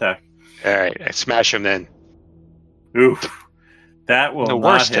normal attack. All right, I smash him then. Oof, that will The not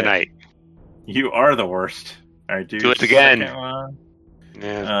worst hit. tonight. You are the worst. All right, Do your it again. second one.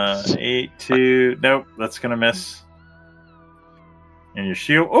 Yeah. 8, 2. Nope, that's going to miss. And your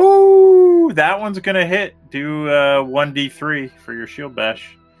shield. Oh, that one's going to hit. Do 1d3 for your shield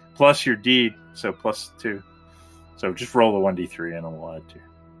bash, plus your deed, so +2. So just roll the 1d3 and I'll add 2.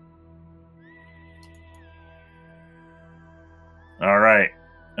 All right.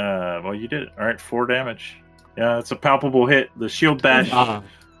 Well, you did it. All right, 4 damage. Yeah, it's a palpable hit. The shield bash,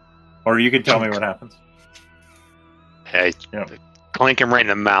 or you can tell me what happens. I Yep. clink him right in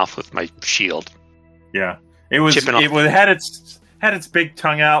the mouth with my shield. Yeah, it was. Chipping off. It was had its big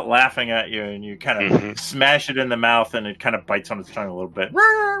tongue out, laughing at you, and you kind of smash it in the mouth, and it kind of bites on its tongue a little bit.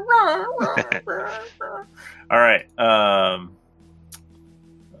 All right.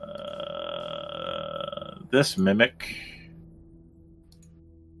 This mimic.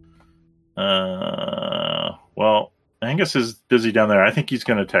 Well, Angus is busy down there. I think he's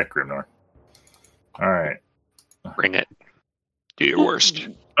going to attack Grimnor. All right. Bring it. Do your worst.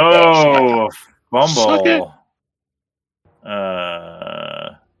 Oh, Suck it. fumble.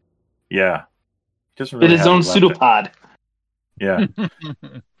 Yeah. Doesn't did really his have own a left- pseudopod. Yeah.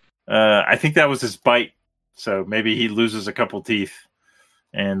 I think that was his bite. So maybe he loses a couple teeth,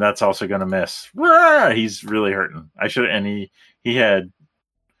 and that's also going to miss. He's really hurting. He had.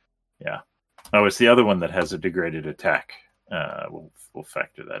 Yeah. Oh, it's the other one that has a degraded attack. We'll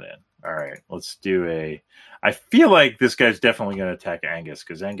factor that in. All right, let's do I feel like this guy's definitely going to attack Angus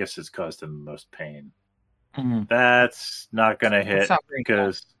because Angus has caused him the most pain. Mhm. That's not going to hit That's not very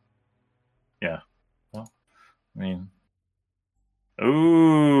because, yeah. Well, I mean,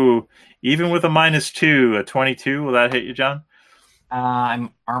 ooh, even with a -2, a 22, will that hit you, John?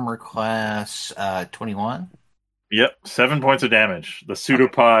 I'm armor class 21. Yep, 7 points of damage. The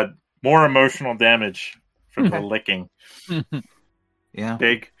pseudopod, more emotional damage from the licking. Yeah,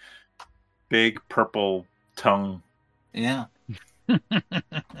 Big purple tongue. yeah.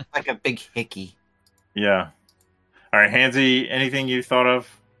 Like a big hickey. Yeah. All right, Hansy, anything you thought of?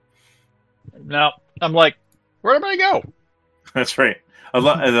 No, I'm like, where'd everybody go? That's right.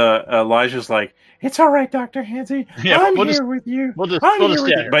 Elijah's like, it's all right, Dr. Hansy. Yeah, I'm we'll here just- with you. we'll just- I'm we'll here just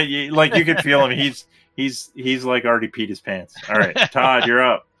with stay you. here. But you could feel him. He's like already peed his pants. All right, Todd, you're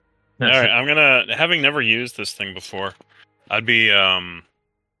up. All right, I'm gonna, having never used this thing before, I'd be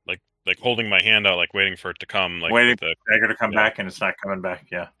like like holding my hand out, like waiting for it to come, like waiting for the dagger to come back, and it's not coming back.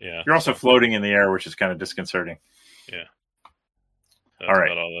 Yeah. You're also floating in the air, which is kind of disconcerting. Yeah. That's all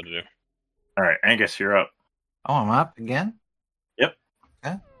right. about all I do. All right, Angus, you're up. Oh, I'm up again? Yep.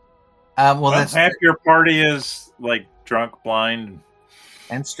 Okay. Well, that's half your party is like drunk, blind,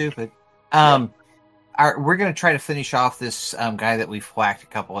 and stupid. We're going to try to finish off this guy that we've whacked a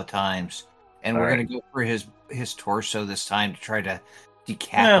couple of times, and we're going to go for his torso this time to try to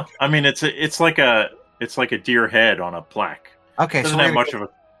decapitate. Yeah, I mean it's like a deer head on a plaque. Okay, doesn't have much of a.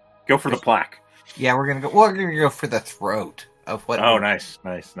 Go for the plaque. Yeah, we're gonna go for the throat of what. Oh, nice.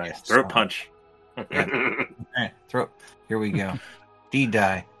 Yes, throat punch. Yeah. Right, throat. Here we go. D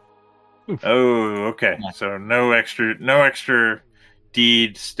die. Oh, okay. Yeah. So no extra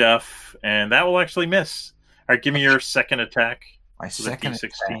deed stuff, and that will actually miss. All right, give me your second attack. My second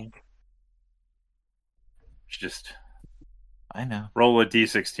D16. Just. I know. Roll a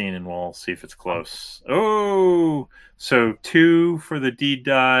D16 and we'll see if it's close. Oh, so 2 for the D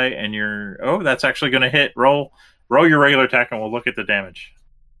die, and that's actually going to hit. Roll your regular attack, and we'll look at the damage.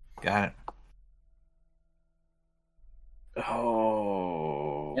 Got it.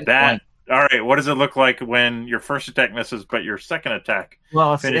 Oh, that. All right. What does it look like when your first attack misses, but your second attack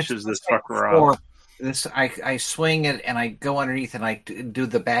finishes this fucker off? I swing it and I go underneath and I do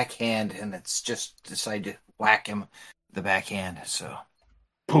the backhand, and it's just decide to whack him. The backhand, so.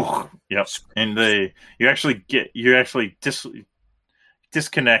 Yep, and you actually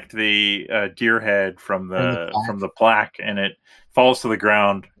disconnect the deer head from the plaque, and it falls to the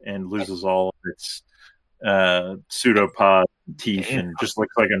ground and loses all of its pseudopod teeth and just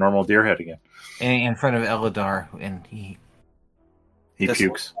looks like a normal deer head again. In front of Elidar, and he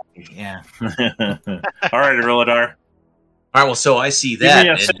pukes. Yeah. All right, Elidar. All right. Well, so I see that.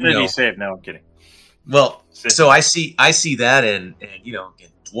 Give me a sanity save. No, I'm kidding. Well, so I see that, and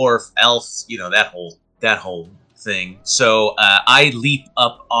dwarf, elf, that whole thing. So I leap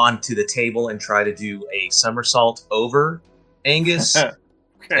up onto the table and try to do a somersault over Angus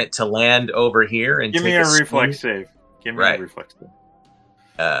to land over here and give me a reflex save. Give me a reflex save.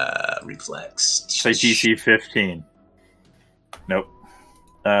 Reflex. Say DC 15. Nope.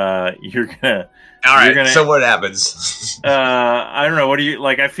 You're gonna. All right. So what happens? I don't know. What do you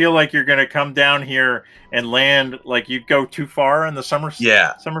like? I feel like you're gonna come down here and land. Like you go too far in the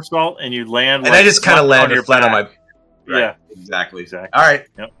somersault, and you land. And I just kind of landed flat on my. Right. Yeah. Exactly. All right.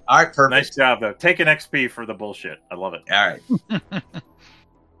 Yep. All right. Perfect. Nice job, though. Take an XP for the bullshit. I love it. All right.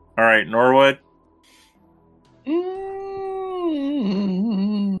 All right, Norwood.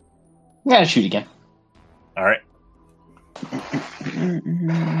 Yeah, shoot again. All right.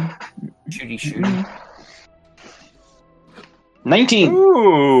 Shooty. 19.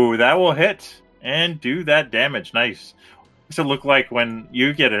 Ooh, that will hit and do that damage. Nice. What's it look like when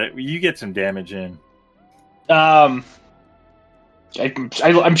you get some damage in? I'm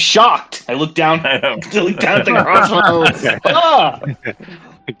shocked. I look down. I look down at the crossbow.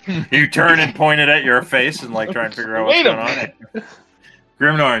 You turn and point it at your face and like try and figure out what's going on.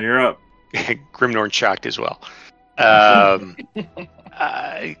 Grimnorn, you're up. Grimnorn shocked as well.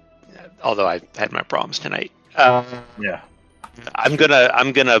 Although I've had my problems tonight. Yeah. I'm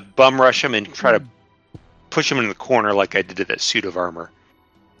gonna bum rush him and try to push him in the corner like I did to that suit of armor.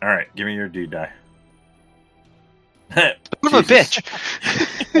 All right, give me your D die. Son of a bitch!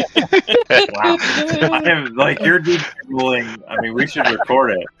 Wow, I'm like your D rolling. I mean, we should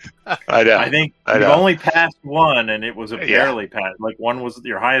record it. I know. I think you only passed one, and it was a barely pass. Like one was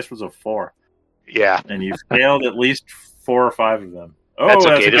your highest was a 4. Yeah, and you failed at least 4 or 5 of them. Oh, that's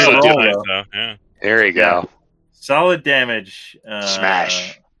okay. That's a good roll, though. Yeah. There you go. Solid damage.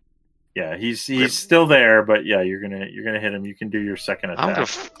 Smash. Yeah, he's still there, but yeah, you're gonna hit him. You can do your second attack. I'm gonna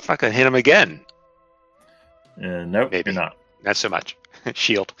fucking hit him again. Nope, maybe you're not. Not so much.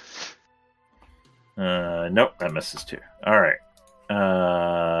 Shield. Nope, that misses too. All right.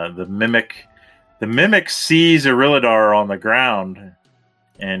 The mimic sees Irilladar on the ground,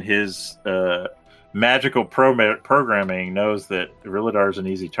 and his magical programming knows that Irilladar is an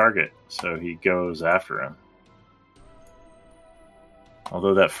easy target, so he goes after him.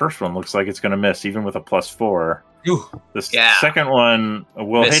 Although that first one looks like it's going to miss, even with a +4. Ooh, the second one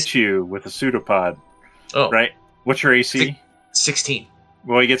will hit you with a pseudopod. Oh. Right? What's your AC? 16.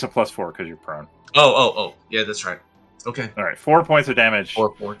 Well, he gets a +4 because you're prone. Oh. Yeah, that's right. Okay. All right. 4 points of damage.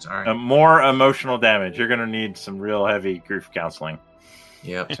 4 points. All right. More emotional damage. You're going to need some real heavy grief counseling.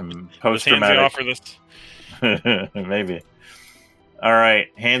 Yep. Some post-traumatic. Offer this? Maybe. All right.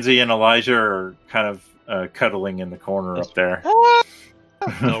 Hansy and Elijah are kind of cuddling in the corner up there.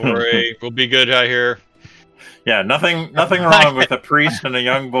 Don't worry. We'll be good out here. Yeah, nothing wrong with a priest and a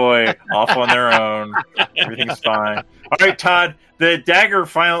young boy off on their own. Everything's fine. All right, Todd, the dagger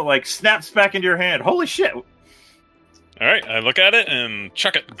finally like snaps back into your hand. Holy shit! All right, I look at it and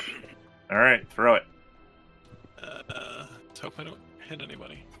chuck it. All right, throw it. Let's hope I don't hit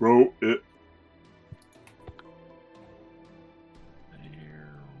anybody. Throw it.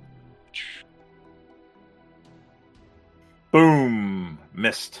 Boom!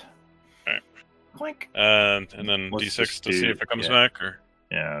 Missed. All right. Clink. And then Let's D6 just to see if it comes back, or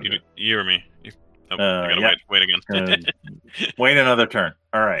Yeah. you or me. I gotta wait again. Wait another turn.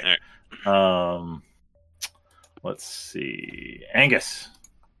 All right. All right. Let's see. Angus.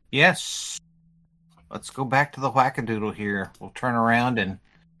 Yes. Let's go back to the wackadoodle here. We'll turn around and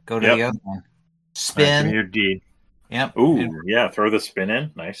go to the other one. Spin. Your D. Yep. Ooh, yeah. Throw the spin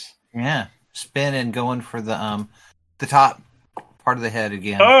in. Nice. Yeah. Spin and going for the top part of the head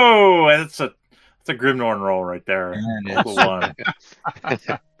again. Oh, that's a Grimnorn roll right there. Cool one.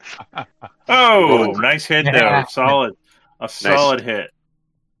 Oh, nice hit though. Solid. A solid hit.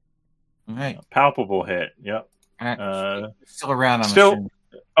 All right. A palpable hit. Yep. All right. Still around on still. the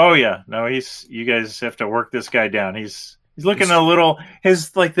Oh yeah. No, you guys have to work this guy down. He's looking a little.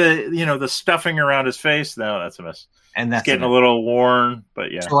 His like the stuffing around his face. No, that's a miss. And that's getting a little worn.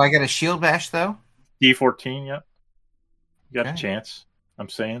 But yeah. So I got a shield bash though. D14. Yep. You got a chance. I'm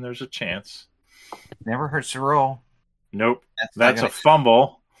saying there's a chance. Never hurts to roll. Nope. That's a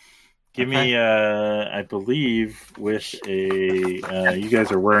fumble. Give me, I believe, with a. You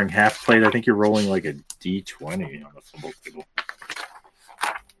guys are wearing half plate. I think you're rolling like a D20 on the fumble table.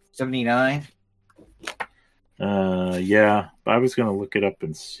 79. Yeah. I was gonna look it up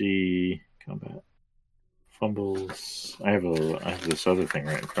and see combat fumbles. I have this other thing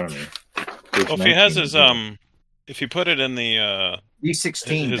right in front of me. Well, if he has his if you put it in the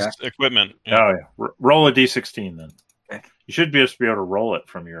D16, his equipment. Yeah. Oh yeah, roll a D16 then. Okay. You should just be able to roll it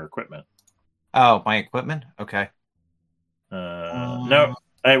from your equipment. Oh, my equipment. Okay. No.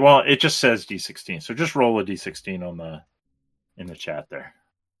 Well, it just says D16, so just roll a D16 in the chat there.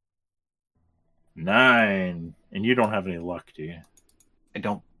 9, and you don't have any luck, do you? I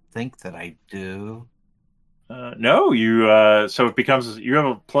don't think that I do. No, you. So it becomes you have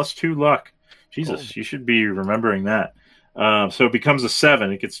a +2 luck. Jesus, You should be remembering that. So it becomes a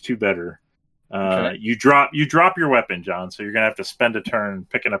 7. It gets 2 better. Okay. You drop your weapon, John. So you're gonna have to spend a turn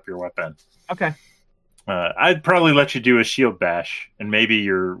picking up your weapon. Okay. I'd probably let you do a shield bash and maybe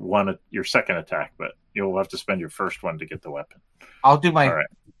your second attack, but you'll have to spend your first one to get the weapon. I'll do my. All right.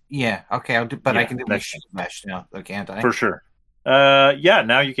 Yeah. Okay. I'll do, but I can do my shield bash now, can't I? For sure. Yeah.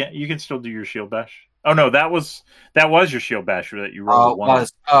 Now you can. You can still do your shield bash. Oh no, that was your shield bash that you rolled one.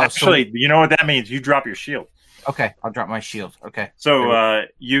 Actually, you know what that means? You drop your shield. Okay, I'll drop my shield. Okay. So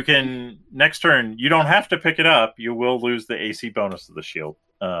you can next turn. You don't have to pick it up. You will lose the AC bonus of the shield.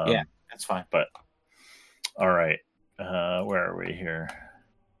 Yeah, that's fine. But all right, where are we here?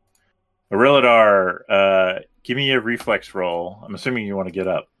 Arilidar, give me a reflex roll. I'm assuming you want to get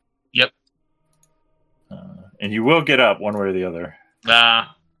up. Yep. And you will get up one way or the other.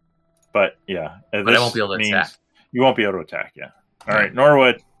 But yeah, but I won't be able to attack. You won't be able to attack. Yeah. All right,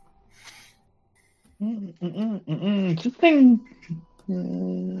 Norwood. This thing.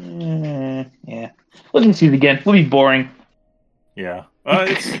 Yeah. Let's see it again. We'll be boring. Yeah.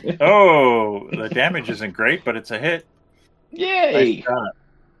 The damage isn't great, but it's a hit. Yay! Nice shot.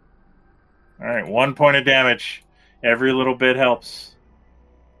 All right, 1 point of damage. Every little bit helps.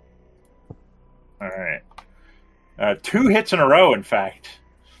 All right. 2 hits in a row, in fact.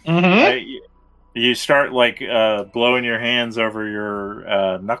 Mm-hmm. You start like blowing your hands over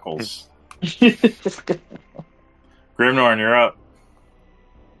your knuckles. Grimnorn, you're up.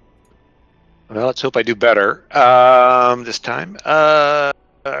 Well, let's hope I do better this time.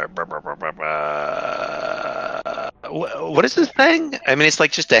 What is this thing? I mean, it's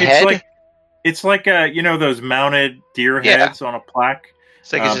like just a head. It's like those mounted deer heads on a plaque.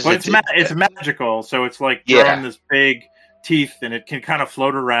 It's like it's magical, so it's like throwing this big teeth, and it can kind of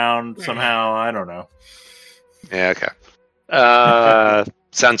float around somehow. I don't know. Yeah. Okay.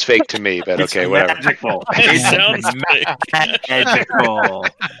 Sounds fake to me, but okay, whatever. Magical. It sounds magical.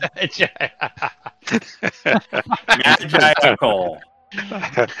 Magical.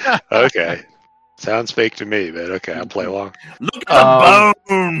 Okay. Sounds fake to me, but okay, I'll play along. Look at the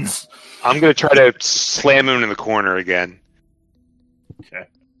bones. I'm gonna try to slam him in the corner again. Okay.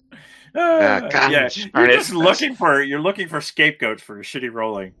 You're looking for scapegoats for your shitty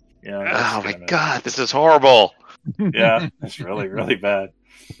rolling. Yeah. Oh my god, this is horrible. Yeah, it's really, really bad.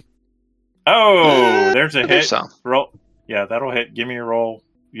 Oh, there's a hit. So. Roll. Yeah, that'll hit. Give me a roll.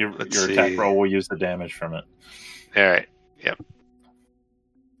 your Let's attack see. roll will use the damage from it. All right. Yep.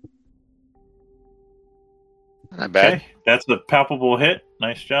 Not bad. Okay, that's a palpable hit.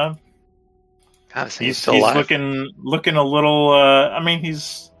 Nice job. God, this He's thing's still alive. looking a little. I mean,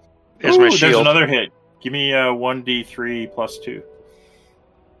 he's. There's my There's shield. another hit. Give me 1d3 plus 2.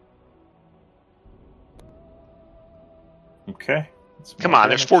 Okay. That's Come more on,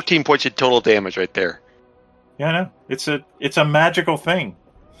 there's damage. 14 points of total damage right there. Yeah, I know. It's a magical thing.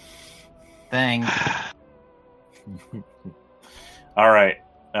 Thing. All right.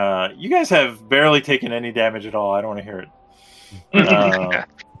 You guys have barely taken any damage at all. I don't want to hear it.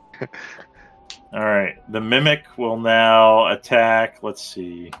 All right. The mimic will now attack. Let's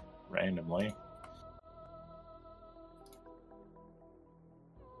see. Randomly.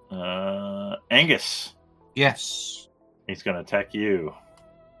 Angus. Yes. He's going to attack you.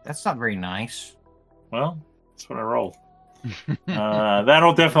 That's not very nice. Well, that's what I rolled.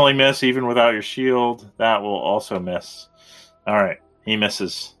 That'll definitely miss, even without your shield. That will also miss. All right. He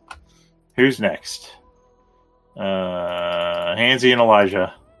misses. Who's next? Hansy and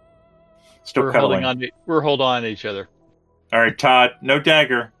Elijah. Still cuddling. We're holding on to each other. All right, Todd. No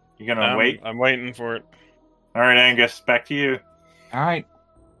dagger. You gonna wait? I'm waiting for it. All right, Angus. Back to you. All right.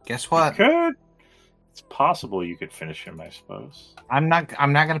 Guess what? You could. It's possible you could finish him, I suppose. I'm not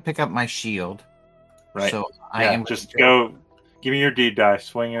going to pick up my shield. Right. So I Yeah, am just go. Give me your D die.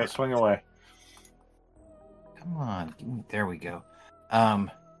 Swing it. Swing away. Come on. There we go.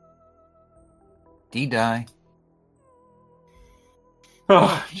 D die.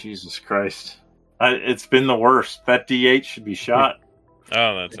 Oh, Jesus Christ! It's been the worst. That D8 should be shot.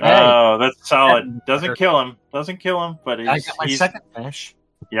 Oh, that's Oh, that's solid. Doesn't kill him. Doesn't kill him. But I got my second finish.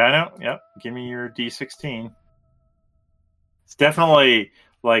 Yeah, I know. Yep. Give me your D16. It's definitely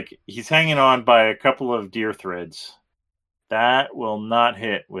like he's hanging on by a couple of deer threads. That will not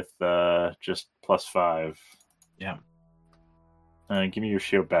hit with just +5. Yeah. Give me your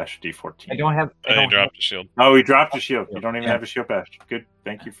shield bash D14. I don't have. I dropped the shield. Oh, he dropped a shield. You don't even Yeah. have a shield bash. Good.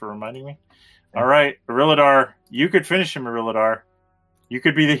 Thank you for reminding me. All right, Irilladar. You could finish him, Irilladar. You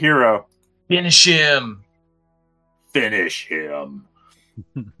could be the hero. Finish him. Finish him.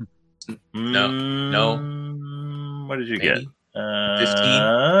 No. What did you Maybe. get?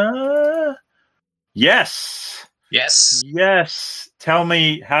 15? Yes. Yes. Yes. Tell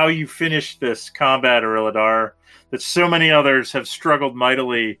me how you finished this combat, Irilladar, that so many others have struggled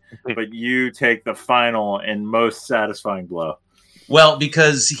mightily, but you take the final and most satisfying blow. Well,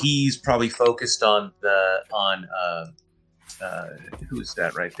 because he's probably focused on who's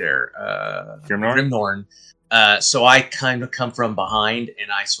that right there? Grimnorn. So I kind of come from behind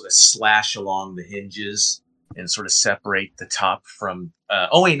and I sort of slash along the hinges and sort of separate the top from.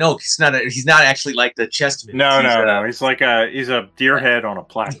 Oh wait, no, he's not actually like the chest. No. He's like he's a deer head on a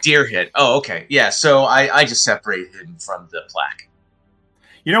plaque. Deer head. Oh, okay, yeah. So I just separate him from the plaque.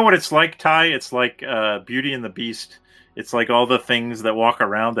 You know what it's like, Ty? It's like Beauty and the Beast. It's like all the things that walk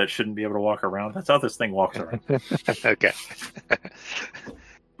around that shouldn't be able to walk around. That's how this thing walks around. Okay.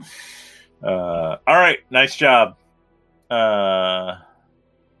 All right, nice job.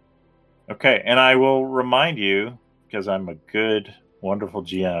 Okay, and I will remind you, because I'm a good, wonderful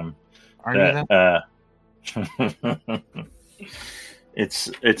GM. Are you that?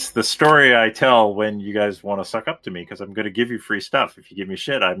 It's the story I tell when you guys want to suck up to me, because I'm going to give you free stuff. If you give me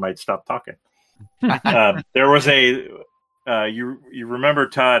shit, I might stop talking. There was a you remember,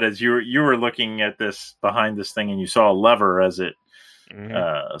 Todd, as you were looking at this behind this thing, and you saw a lever as it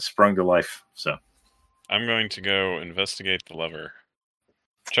sprung to life. So I'm going to go investigate the lever.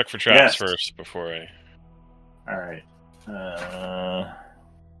 Check for traps first before I. All right. Where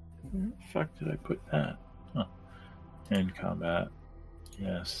the fuck did I put that? Huh. In combat.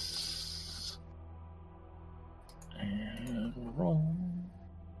 Yes. And roll.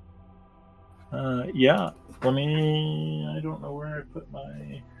 Yeah. Let me. I don't know where I put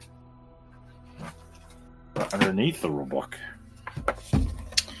my. Underneath the rulebook.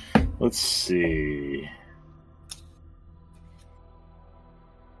 Let's see.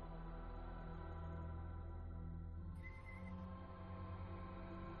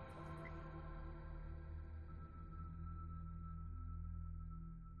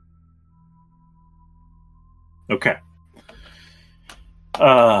 Okay.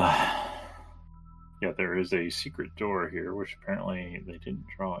 Yeah, there is a secret door here, which apparently they didn't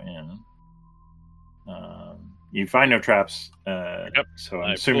draw in. You find no traps. Yep. So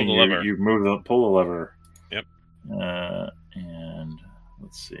I'm assuming you pull the lever. Yep. And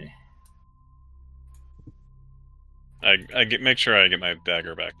let's see. Make sure I get my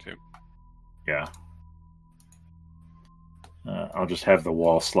dagger back too. Yeah. I'll just have the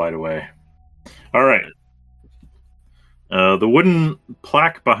wall slide away. All right. The wooden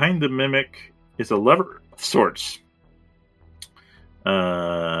plaque behind the mimic is a lever of sorts.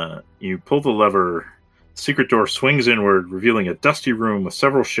 You pull the lever. The secret door swings inward, revealing a dusty room with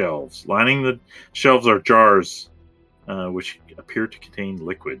several shelves. Lining the shelves are jars, which appear to contain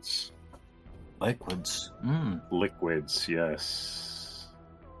liquids. Liquids. Liquids, yes.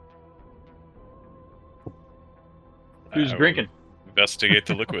 Who's drinking? Investigate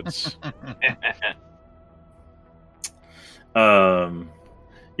the liquids.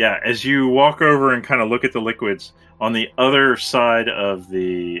 Yeah, as you walk over and kind of look at the liquids, on the other side of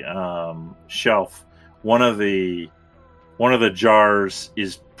the shelf, one of the jars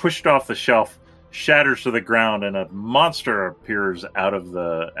is pushed off the shelf, shatters to the ground, and a monster appears out of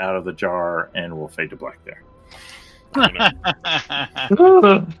the jar and will fade to black there.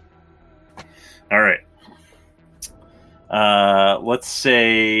 All right. Let's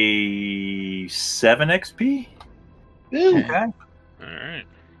say 7 XP. Okay.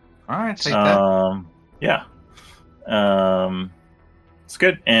 All right. Take that. Yeah. It's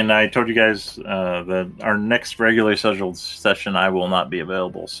good. And I told you guys our next regularly scheduled session I will not be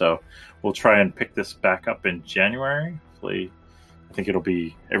available, so we'll try and pick this back up in January. Hopefully, I think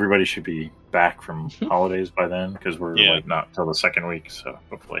everybody should be back from holidays by then, because we're not till the second week. So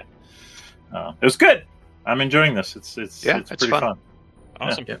hopefully, it was good. I'm enjoying this. It's pretty fun.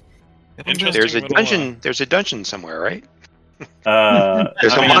 Awesome. Yeah. There's a dungeon. There's a dungeon somewhere, right?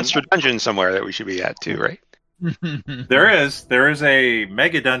 There's a monster dungeon somewhere that we should be at too, right? There is a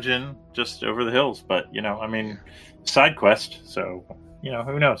mega dungeon just over the hills, but side quest. So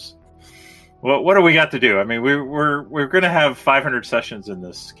who knows? Well, what do we got to do? I mean, we're going to have 500 sessions in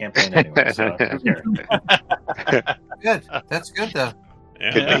this campaign anyway. So who cares? Good. That's good though.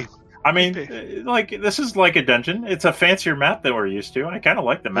 Yeah. I mean, this is like a dungeon. It's a fancier map than we're used to. I kind of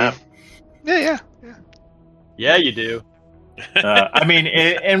like the map. Yeah. Yeah, you do. I mean,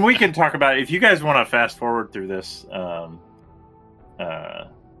 and we can talk about it. If you guys want to fast forward through this. I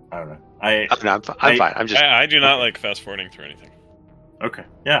don't know. I'm fine. I'm just. I do not like fast forwarding through anything. Okay.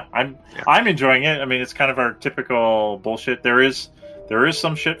 Yeah, I'm enjoying it. I mean, it's kind of our typical bullshit. There is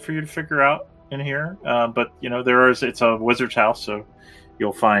some shit for you to figure out in here, but it's a wizard's house, so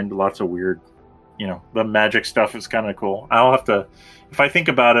you'll find lots of weird, the magic stuff is kind of cool. I'll have to, if I think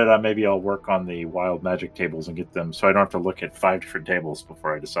about it, maybe I'll work on the wild magic tables and get them so I don't have to look at 5 different tables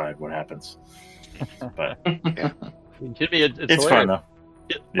before I decide what happens. But it's fun though.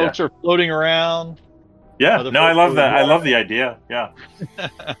 Folks are floating around. Yeah, I love that. I love the idea. Yeah,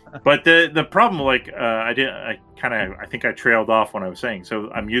 but the problem, I think I trailed off when I was saying. So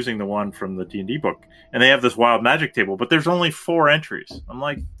I'm using the one from the D&D book, and they have this wild magic table, but there's only 4 entries. I'm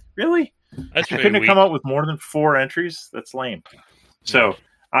like, really? That's couldn't have come up with more than 4 entries? That's lame. So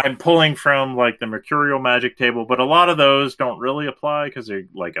I'm pulling from the mercurial magic table, but a lot of those don't really apply because they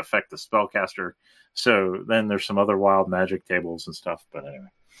affect the spellcaster. So then there's some other wild magic tables and stuff. But anyway.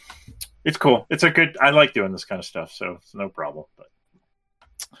 It's cool. I like doing this kind of stuff, so it's no problem. But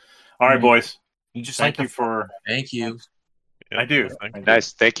all right, boys. Thank you. Yeah, I do.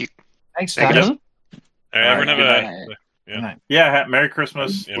 Nice. Thank you. Thanks, Thank Tom. Everyone have a Merry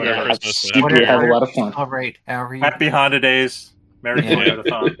Christmas. Yeah, Merry Christmas. Have a lot of fun. All right. Happy Honda Days. Merry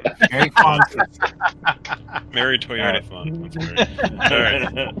Toyota-thon. Merry Christmas. Merry Toyota-thon. All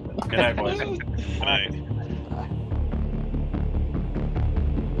right. Good night, boys. Good night.